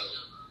with Joe.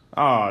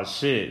 Oh,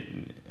 shit.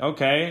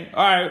 Okay.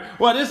 All right.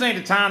 Well, this ain't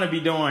the time to be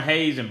doing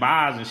haze and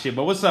buys and shit,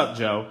 but what's up,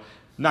 Joe?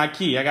 Not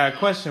Key. I got a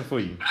question for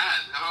you.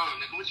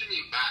 What you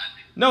mean, bad?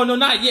 No,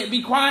 not yet.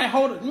 Be quiet.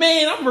 Hold on.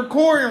 Man, I'm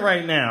recording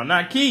right now.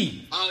 Not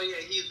Key. Oh, yeah,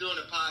 he's doing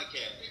a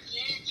podcast.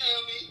 You didn't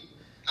tell me.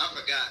 I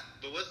forgot.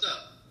 But what's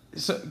up?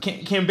 So,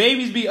 can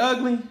babies be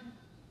ugly?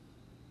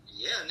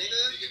 Yeah,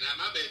 nigga. You can have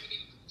my baby.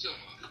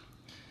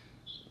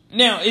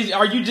 Now,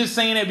 are you just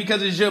saying that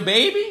because it's your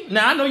baby?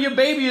 Now, I know your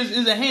baby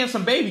is a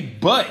handsome baby,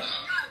 but...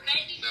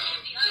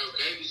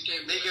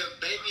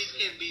 Babies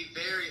can be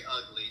very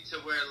ugly to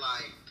where,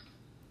 like,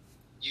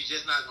 you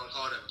just not gonna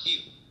call them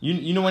cute.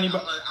 You know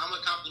anybody? I'm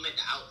gonna compliment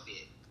the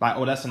outfit. Like,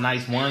 oh, that's a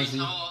nice onesie.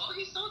 Oh,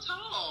 he's so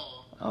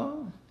tall.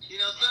 Oh. You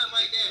know, something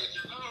like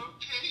that. Oh,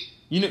 okay.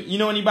 You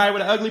know anybody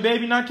with an ugly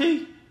baby, not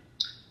Key?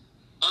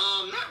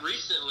 Not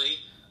recently.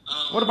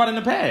 What about in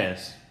the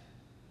past?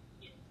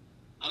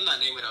 I'm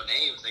not naming no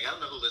names. Like, I don't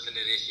know who listened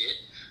to this shit.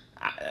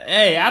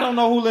 I don't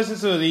know who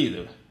listens to it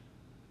either.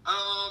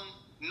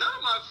 None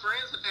of my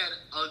friends have had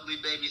ugly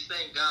babies,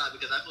 thank God,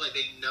 because I feel like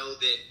they know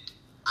that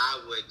I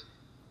would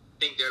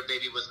think their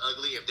baby was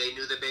ugly if they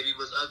knew their baby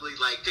was ugly.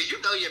 Like, because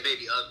you know your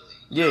baby ugly.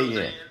 You know what I'm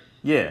saying?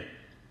 Yeah.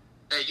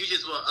 Hey, you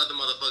just want other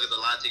motherfuckers to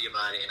lie to you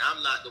about it, and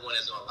I'm not the one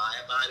that's gonna lie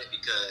about it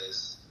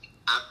because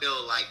I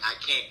feel like I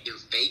can't do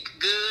fake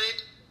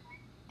good.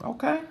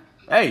 Okay.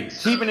 Hey,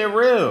 keeping it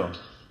real.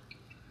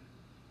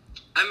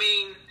 I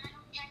mean,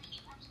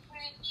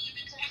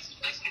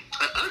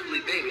 an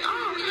ugly baby.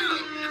 Oh, no.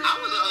 I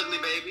was an ugly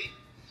baby.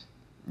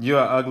 You're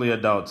an ugly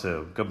adult,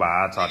 too. Goodbye.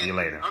 I'll talk to you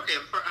later. Okay,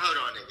 hold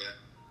on, nigga.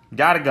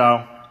 Gotta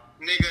go.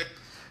 Nigga.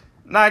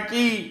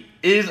 Nike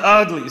is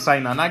ugly. Say,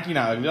 no, Nike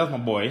not ugly. That's my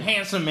boy.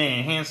 Handsome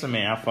man. I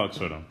fucks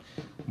with him.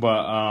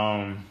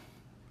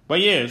 But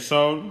yeah,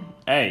 so,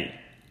 hey,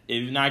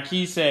 if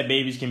Nike said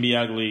babies can be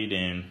ugly,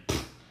 then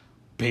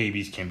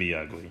babies can be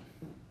ugly.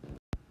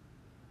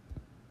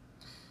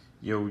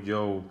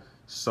 Yo.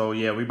 So,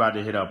 yeah, we about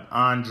to hit up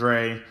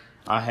Andre.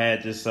 I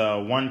had this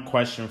one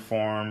question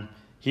for him.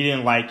 He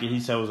didn't like it. He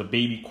said it was a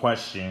baby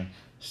question.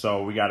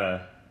 So,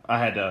 I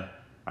had to,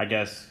 I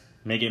guess,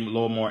 make it a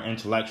little more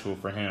intellectual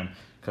for him.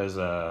 Because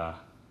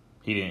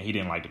he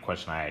didn't like the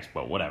question I asked.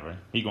 But whatever.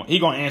 He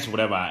gonna answer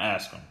whatever I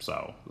ask him.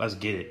 So, let's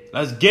get it.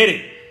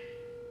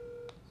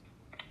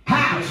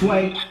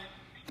 Houseway.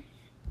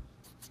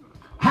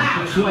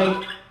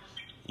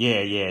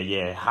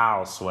 Yeah.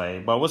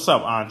 Houseway. But what's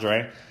up,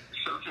 Andre?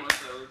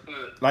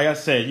 Like I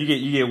said, you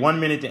get 1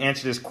 minute to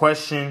answer this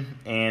question,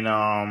 and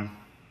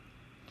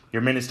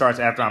your minute starts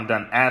after I'm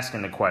done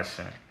asking the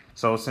question.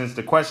 So since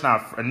the question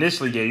I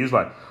initially gave you was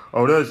like,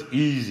 oh, that's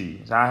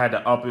easy, so I had to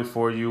up it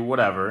for you,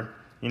 whatever.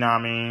 You know what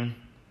I mean?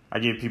 I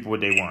give people what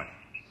they want.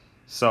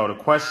 So the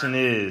question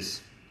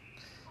is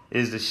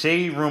the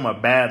shade room a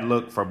bad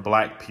look for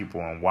black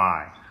people, and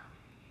why?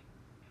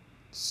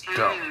 Let's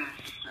go.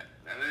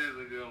 That is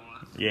a good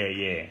one. Yeah.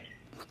 Is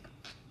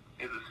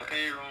the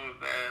shade room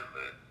bad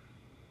look?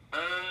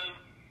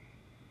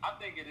 I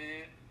think it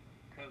is,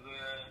 because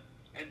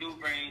it do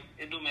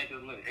make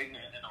us look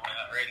ignorant in a way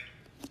already.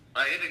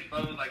 Like, it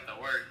exposes, like, the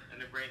worst, and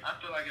I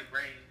feel like it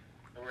brings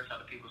the worst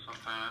out of people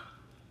sometimes.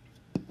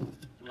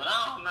 But I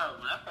don't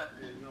know, man. I thought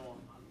it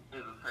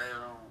was a shade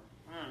room.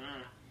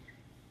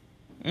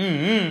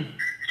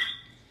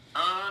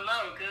 No,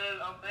 because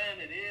I'm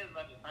saying it is,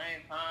 but at the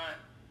same time,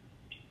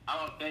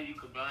 I don't think you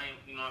could blame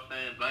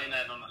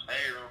that on the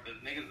shade room, because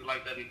niggas was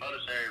like that before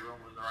the shade room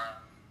was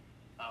around.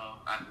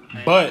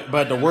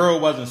 But the world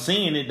wasn't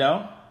seeing it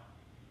though.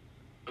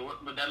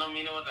 But that don't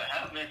mean it wasn't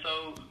happening.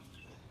 So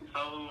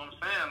I'm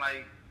saying,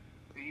 like,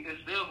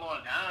 it's still going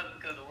down just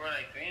because the world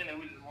ain't seeing it.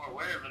 We just more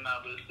aware of it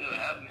now, but it's still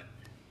happening.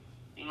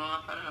 You know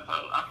what I'm saying?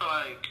 So I feel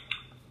like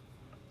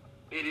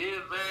it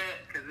is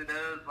bad because it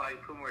does,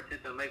 like, put more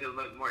attention, make us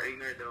look more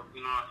ignorant than,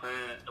 you know what I'm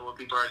saying, than what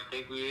people already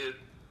think we is.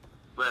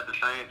 But at the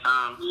same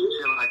time,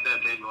 shit like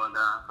that been going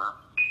down. So.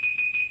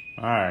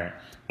 All right.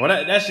 Well,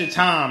 that's your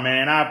time,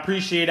 man. I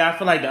appreciate it. I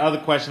feel like the other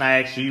question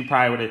I asked you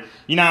probably would have,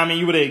 you know what I mean?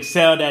 You would have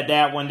excelled at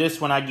that one. This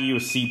one, I give you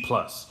a C+.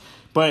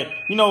 But,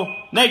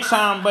 next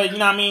time, you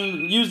know what I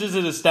mean? Use this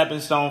as a stepping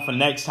stone for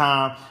next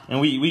time,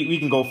 and we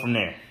can go from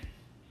there.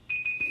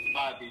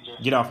 Bye,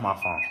 DJ. Get off my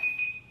phone.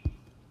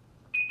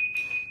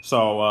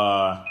 So,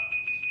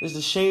 is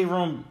the shade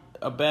room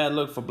a bad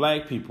look for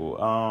black people?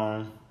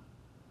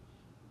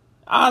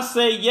 I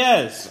say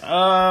yes,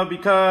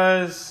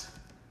 because...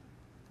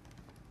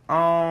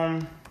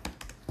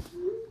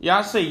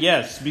 I say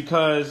yes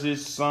because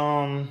it's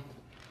shit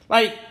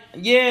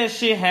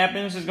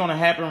happens. It's gonna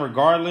happen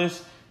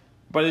regardless.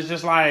 But it's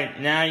just like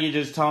now you're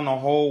just telling the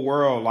whole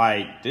world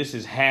like this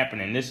is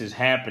happening,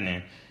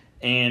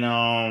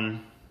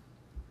 and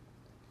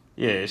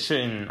it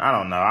shouldn't. I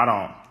don't know.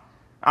 I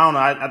don't know.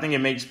 I think it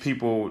makes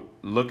people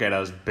look at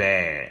us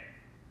bad,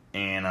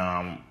 and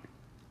I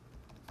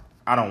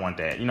don't want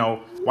that.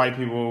 White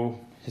people,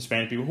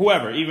 Hispanic people,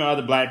 whoever, even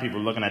other black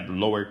people looking at the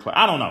lower class.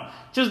 I don't know.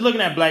 Just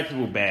looking at black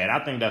people bad. I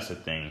think that's a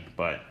thing,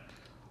 but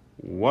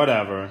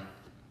whatever.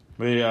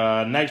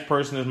 The next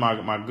person is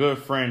my good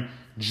friend,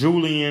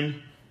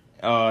 Julian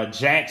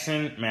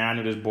Jackson. Man, I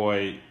knew this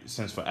boy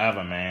since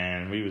forever,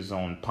 man. We was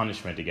on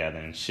punishment together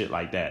and shit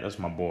like that. That's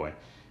my boy.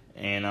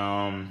 And,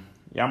 I'm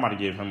about to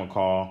give him a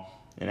call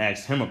and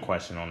ask him a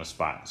question on the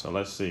spot. So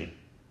let's see.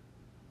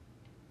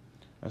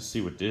 Let's see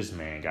what this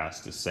man got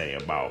to say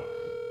about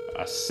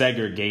a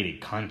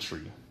segregated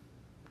country.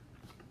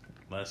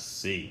 Let's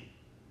see.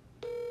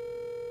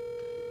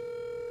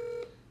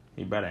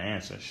 He better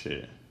answer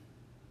shit.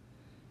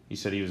 He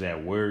said he was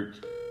at work.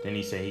 Then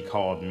he said he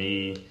called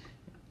me.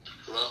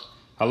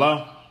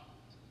 Hello?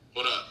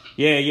 What up?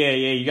 Yeah.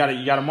 You got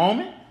a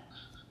moment?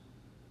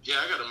 Yeah,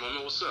 I got a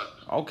moment. What's up?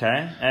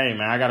 Okay. Hey,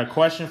 man, I got a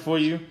question for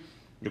you.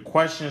 Your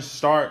question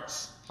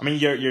starts...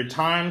 your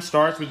time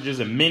starts with just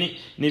a minute.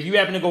 And if you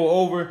happen to go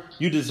over,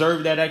 you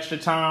deserve that extra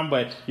time.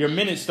 But your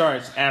minute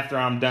starts after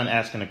I'm done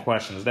asking the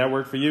question. Does that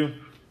work for you?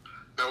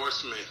 That works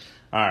for me.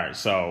 All right.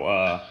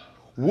 So,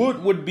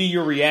 what would be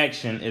your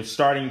reaction if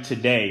starting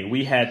today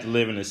we had to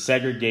live in a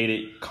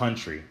segregated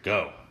country?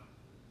 Go.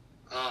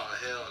 Oh,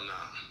 hell no.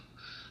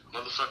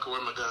 Motherfucker,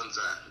 where my guns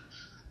at?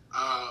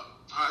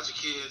 Hide your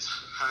kids,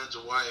 hide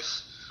your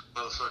wife.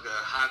 Motherfucker,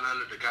 hiding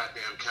under the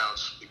goddamn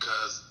couch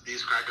because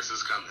these crackers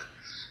is coming.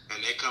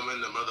 and they come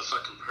in to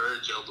motherfucking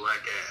purge your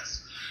black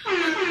ass.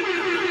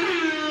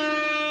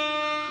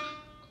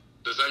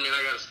 Does that mean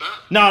I gotta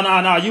stop?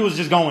 No. You was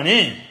just going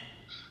in.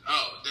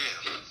 Oh,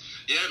 damn.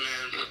 Yeah,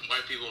 man.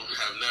 White people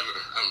have never.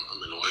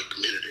 I'm in the white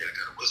community. I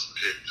gotta whisper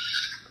here.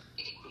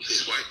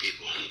 These white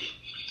people,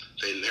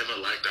 they never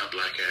liked our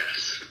black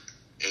ass.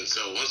 And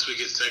so once we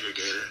get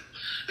segregated,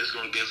 it's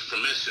gonna give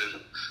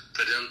permission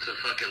for them to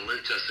fucking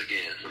lynch us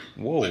again.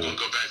 Whoa. We're gonna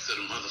go back to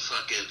the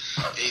motherfucking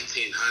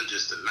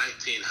 1800s, the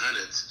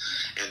 1900s,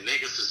 and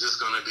niggas is just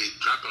gonna be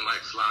dropping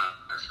like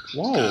flies.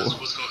 Whoa. Because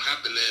what's gonna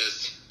happen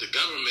is the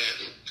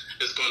government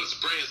is gonna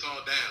spray us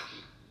all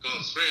down.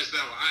 Gonna spray us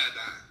down with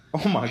iodine.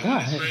 Oh my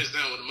God. When they spray us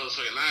down with the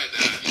motherfucking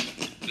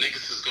iodine,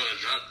 niggas is gonna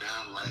drop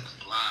down like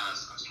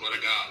flies. I swear to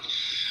God.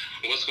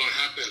 What's gonna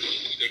happen?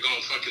 They're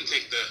gonna fucking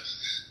take the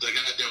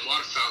goddamn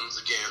water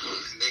fountains again,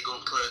 and they're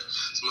gonna put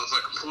some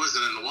motherfucking poison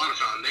in the water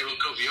fountain. They're gonna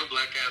cover your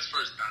black ass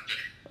first, Dante.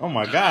 Oh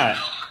my God.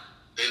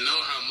 They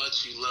know how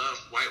much you love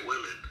white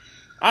women.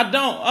 I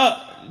don't.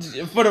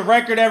 For the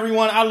record,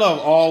 everyone, I love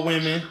all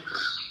women.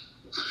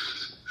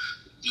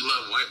 You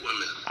love white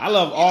women. I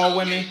love all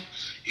women.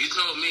 You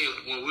told me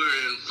when we were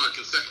in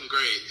fucking second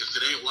grade, if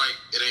it ain't white,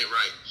 it ain't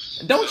right.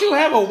 Don't you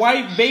have a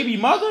white baby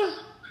mother?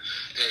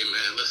 Hey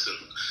man, listen.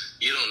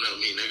 You don't know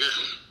me, nigga.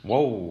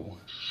 Whoa.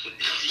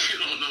 You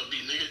don't know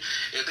me, nigga.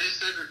 If they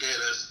segregate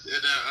us,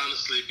 it'd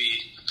honestly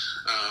be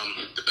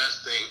the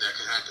best thing that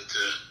can happen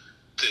to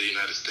the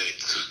United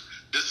States.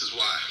 This is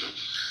why.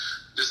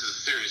 This is a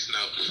serious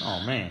note. Oh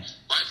man.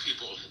 White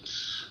people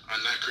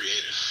are not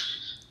creative.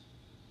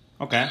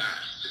 Okay.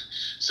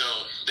 So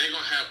they're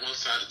gonna have one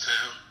side of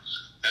town.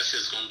 That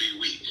shit's gonna be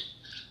weak.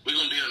 We're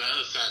gonna be on the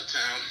other side of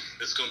town.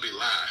 It's gonna be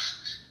live.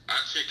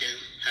 Our chicken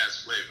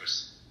has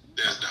flavors.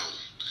 There's don't.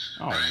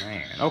 Oh right?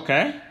 man.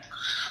 Okay.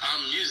 Our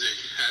music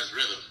has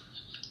rhythm.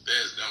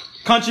 There's don't.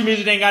 Country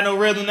music ain't got no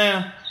rhythm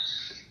now.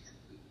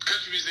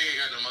 Country music ain't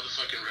got no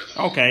motherfucking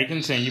rhythm. Okay,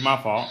 continue. My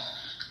fault.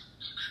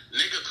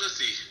 Nigga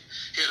pussy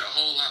hit a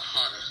whole lot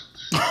harder.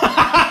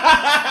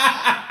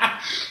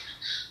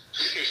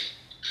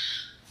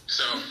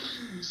 So,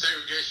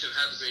 segregation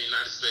happens in the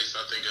United States.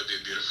 I think it'll be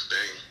a beautiful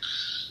thing.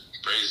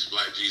 Praise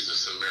Black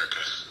Jesus in America.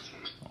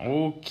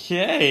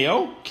 Okay.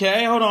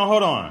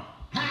 Hold on.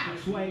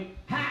 Halfway.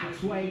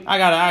 I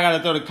gotta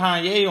throw the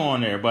Kanye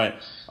on there, but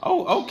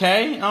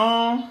okay.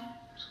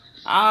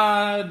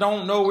 I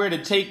don't know where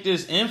to take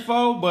this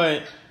info,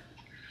 but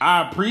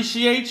I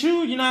appreciate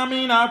you. You know what I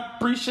mean? I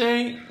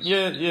appreciate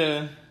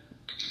your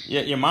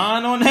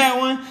mind on that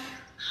one.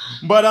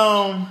 But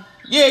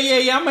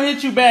yeah. I'm gonna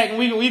hit you back, and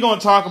we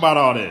gonna talk about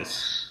all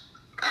this.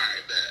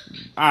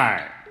 All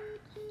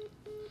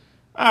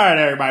right,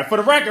 everybody. For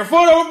the record,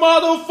 for the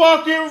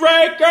motherfucking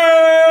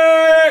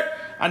record,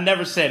 I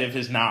never said if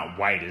it's not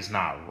white, it's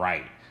not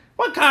right.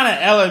 What kind of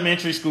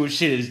elementary school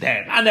shit is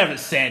that? I never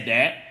said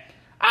that.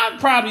 I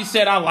probably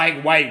said I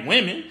like white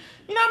women.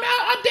 You know what I mean?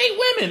 I date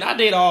women. I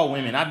date all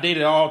women. I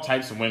dated all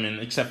types of women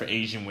except for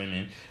Asian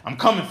women. I'm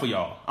coming for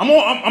y'all.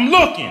 I'm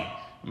looking.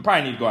 I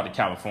probably need to go out to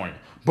California.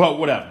 But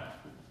whatever.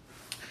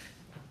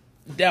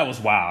 That was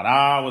wild.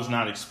 I was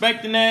not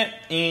expecting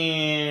that.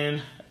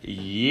 And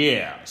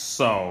yeah.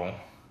 So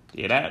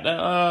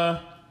yeah,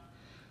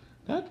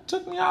 that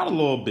took me out a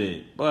little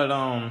bit. But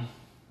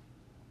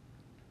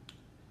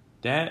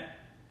that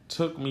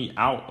took me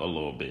out a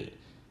little bit.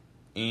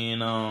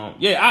 And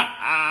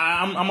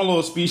I'm a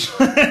little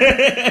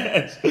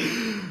speechless.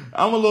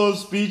 I'm a little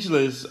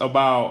speechless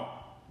about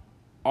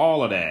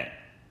all of that.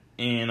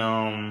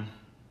 And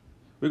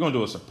we're gonna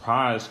do a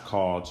surprise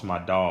call to my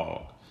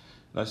dog.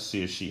 Let's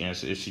see if she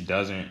answers. If she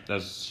doesn't,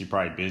 she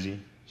probably busy.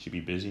 She be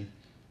busy.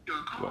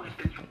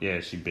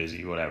 Yeah, she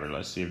busy. Whatever.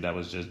 Let's see if that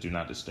was just do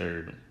not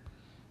disturb.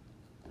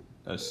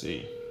 Let's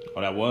see.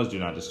 Oh, that was do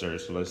not disturb.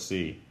 So let's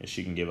see if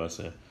she can give us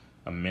a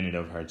minute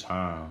of her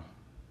time.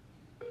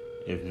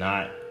 If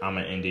not, I'm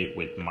gonna end it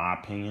with my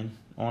opinion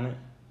on it.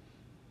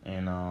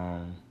 And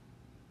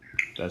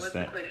that's What's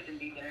that. the question,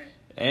 D-J?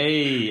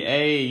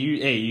 Hey,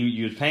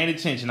 you was paying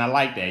attention. I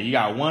like that. You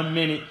got 1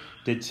 minute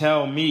to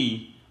tell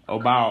me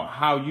about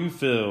how you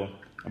feel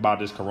about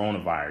this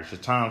coronavirus.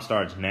 Your time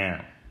starts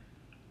now.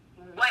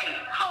 Wait,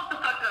 hold the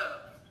fuck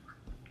up.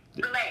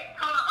 Relax,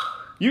 hold on.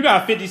 You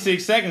got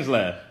 56 seconds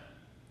left.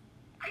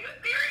 Are you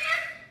serious?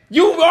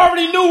 You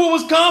already knew what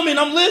was coming.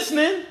 I'm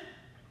listening. I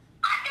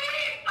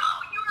didn't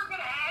know you were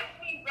gonna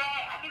ask me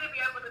that. I didn't be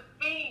able to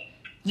speak.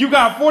 You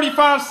got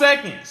 45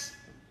 seconds.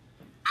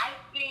 I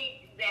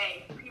think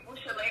that people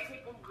should let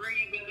people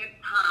grieve in this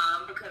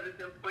time because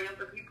it's important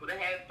for people to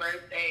have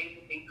birthdays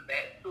and things of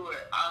that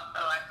sort. Also,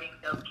 I think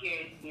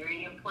self-care is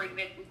very important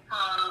at this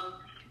time.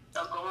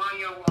 So go on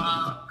your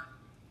walk,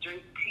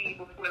 drink tea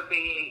before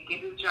bed,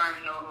 get a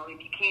journal.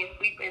 If you can't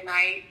sleep at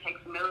night, take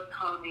some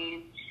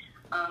melatonin.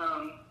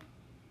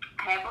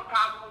 Have a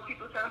problem with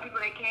people telling people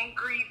they can't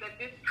grieve at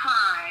this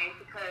time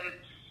because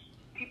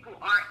people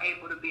aren't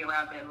able to be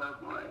around their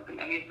loved ones and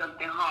that is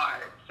something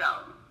hard. So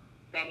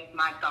that is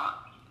my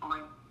thoughts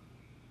on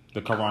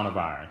The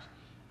coronavirus.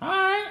 All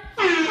right.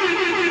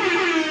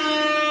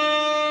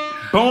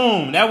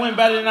 Boom. That went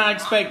better than I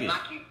expected.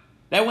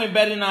 That went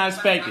better than I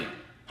expected.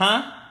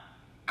 Huh?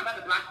 I'm about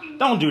to block you.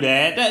 Don't do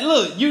that.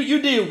 Look,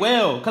 you did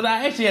well. Because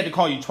I actually had to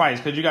call you twice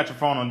because you got your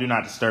phone on Do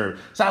Not Disturb.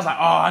 So I was like,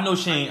 oh, I know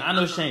she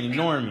ain't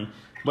ignoring me.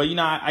 But, you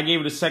know, I gave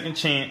it a second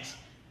chance.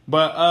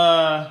 But,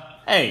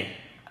 hey,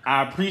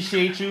 I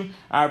appreciate you.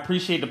 I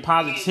appreciate the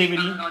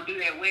positivity. You didn't think I was going to do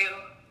that well?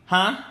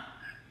 Huh?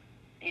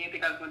 You didn't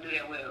think I was going to do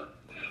that well?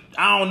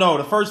 I don't know.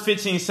 The first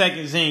 15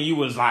 seconds in, you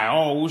was like,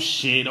 oh,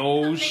 shit,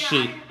 oh,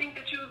 shit. I didn't think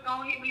that you was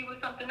going to hit me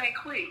with something that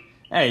quick.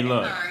 Hey,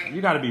 look,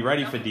 you got to be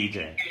ready for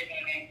DJ.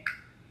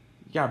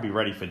 You got to be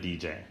ready for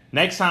DJ.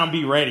 Next time,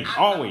 be ready.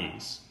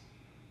 Always.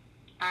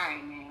 All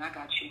right, man. I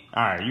got you.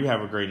 All right, you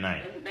have a great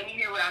night. Let me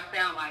hear what I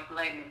sound like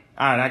later.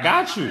 All right, I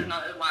got you. I'm going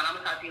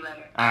to talk to you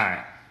later. All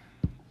right.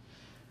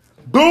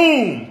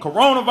 Boom!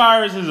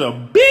 Coronavirus is a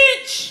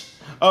bitch.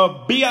 A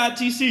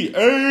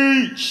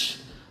bitch.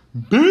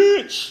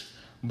 Bitch.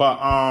 But,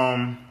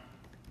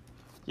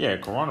 yeah,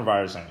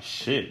 coronavirus ain't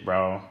shit,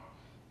 bro.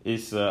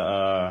 It's,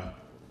 Run,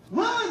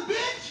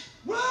 bitch!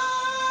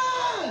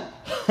 Run!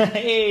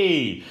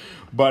 Hey.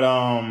 But,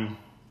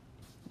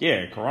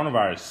 yeah,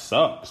 coronavirus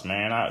sucks,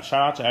 man.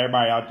 Shout out to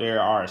everybody out there,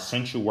 our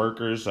essential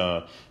workers,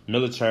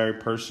 military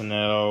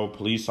personnel,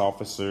 police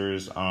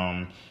officers,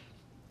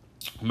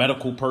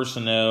 medical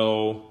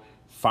personnel,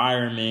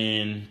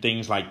 firemen,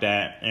 things like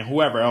that, and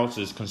whoever else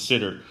is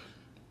considered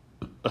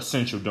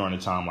essential during a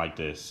time like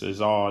this. It's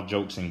all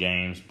jokes and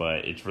games,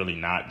 but it's really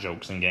not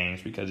jokes and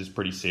games because it's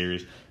pretty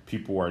serious.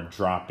 People are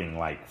dropping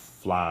like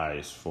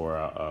flies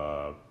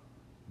for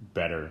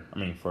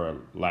for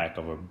lack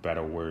of a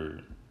better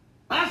word.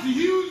 That's a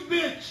huge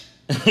bitch.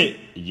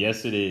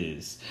 Yes, it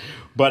is.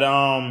 But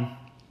yeah,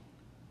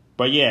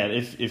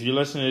 if you're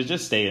listening,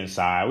 just stay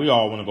inside. We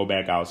all want to go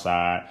back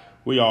outside.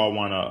 We all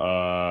want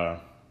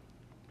to,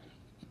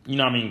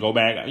 go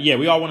back. Yeah,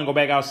 we all want to go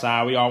back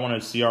outside. We all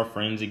want to see our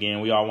friends again.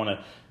 We all want to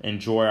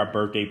enjoy our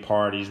birthday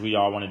parties. We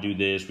all want to do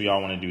this. We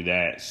all want to do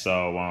that.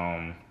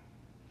 So,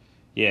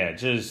 yeah,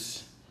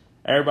 just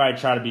everybody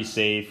try to be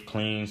safe,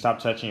 clean. Stop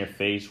touching your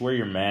face. Wear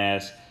your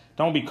mask.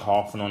 Don't be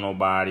coughing on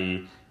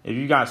nobody. If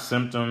you got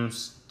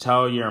symptoms,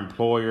 tell your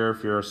employer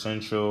if you're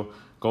essential.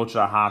 Go to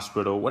the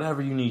hospital.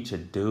 Whatever you need to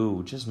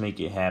do, just make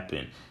it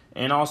happen.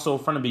 And also,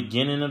 from the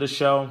beginning of the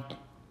show,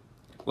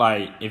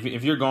 like,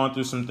 if you're going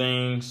through some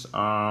things,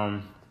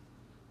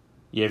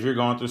 if you're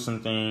going through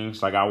some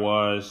things like I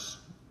was,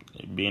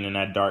 being in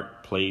that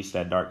dark place,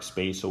 that dark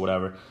space or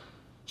whatever,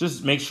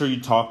 just make sure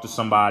you talk to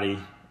somebody.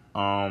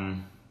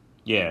 Find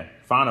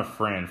a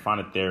friend,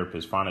 find a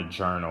therapist, find a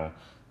journal,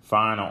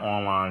 find an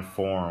online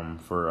forum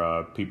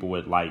for people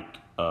with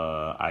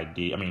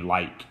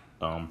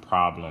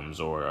problems,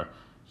 or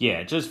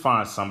just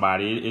find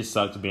somebody. It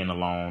sucks being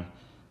alone,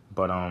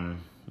 but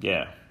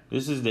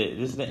This is the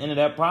end of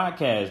that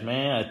podcast,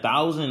 man.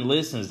 1,000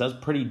 listens. That's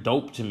pretty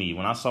dope to me.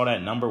 When I saw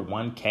that number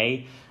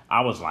 1K,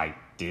 I was like,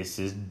 this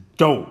is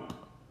dope.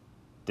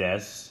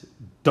 That's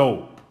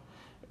dope.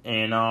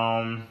 And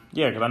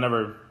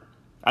because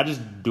I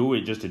just do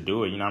it just to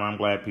do it. You know, I'm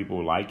glad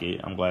people like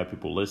it. I'm glad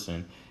people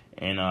listen.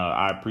 And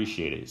I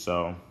appreciate it.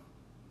 So,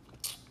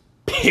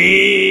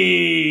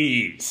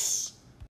 peace.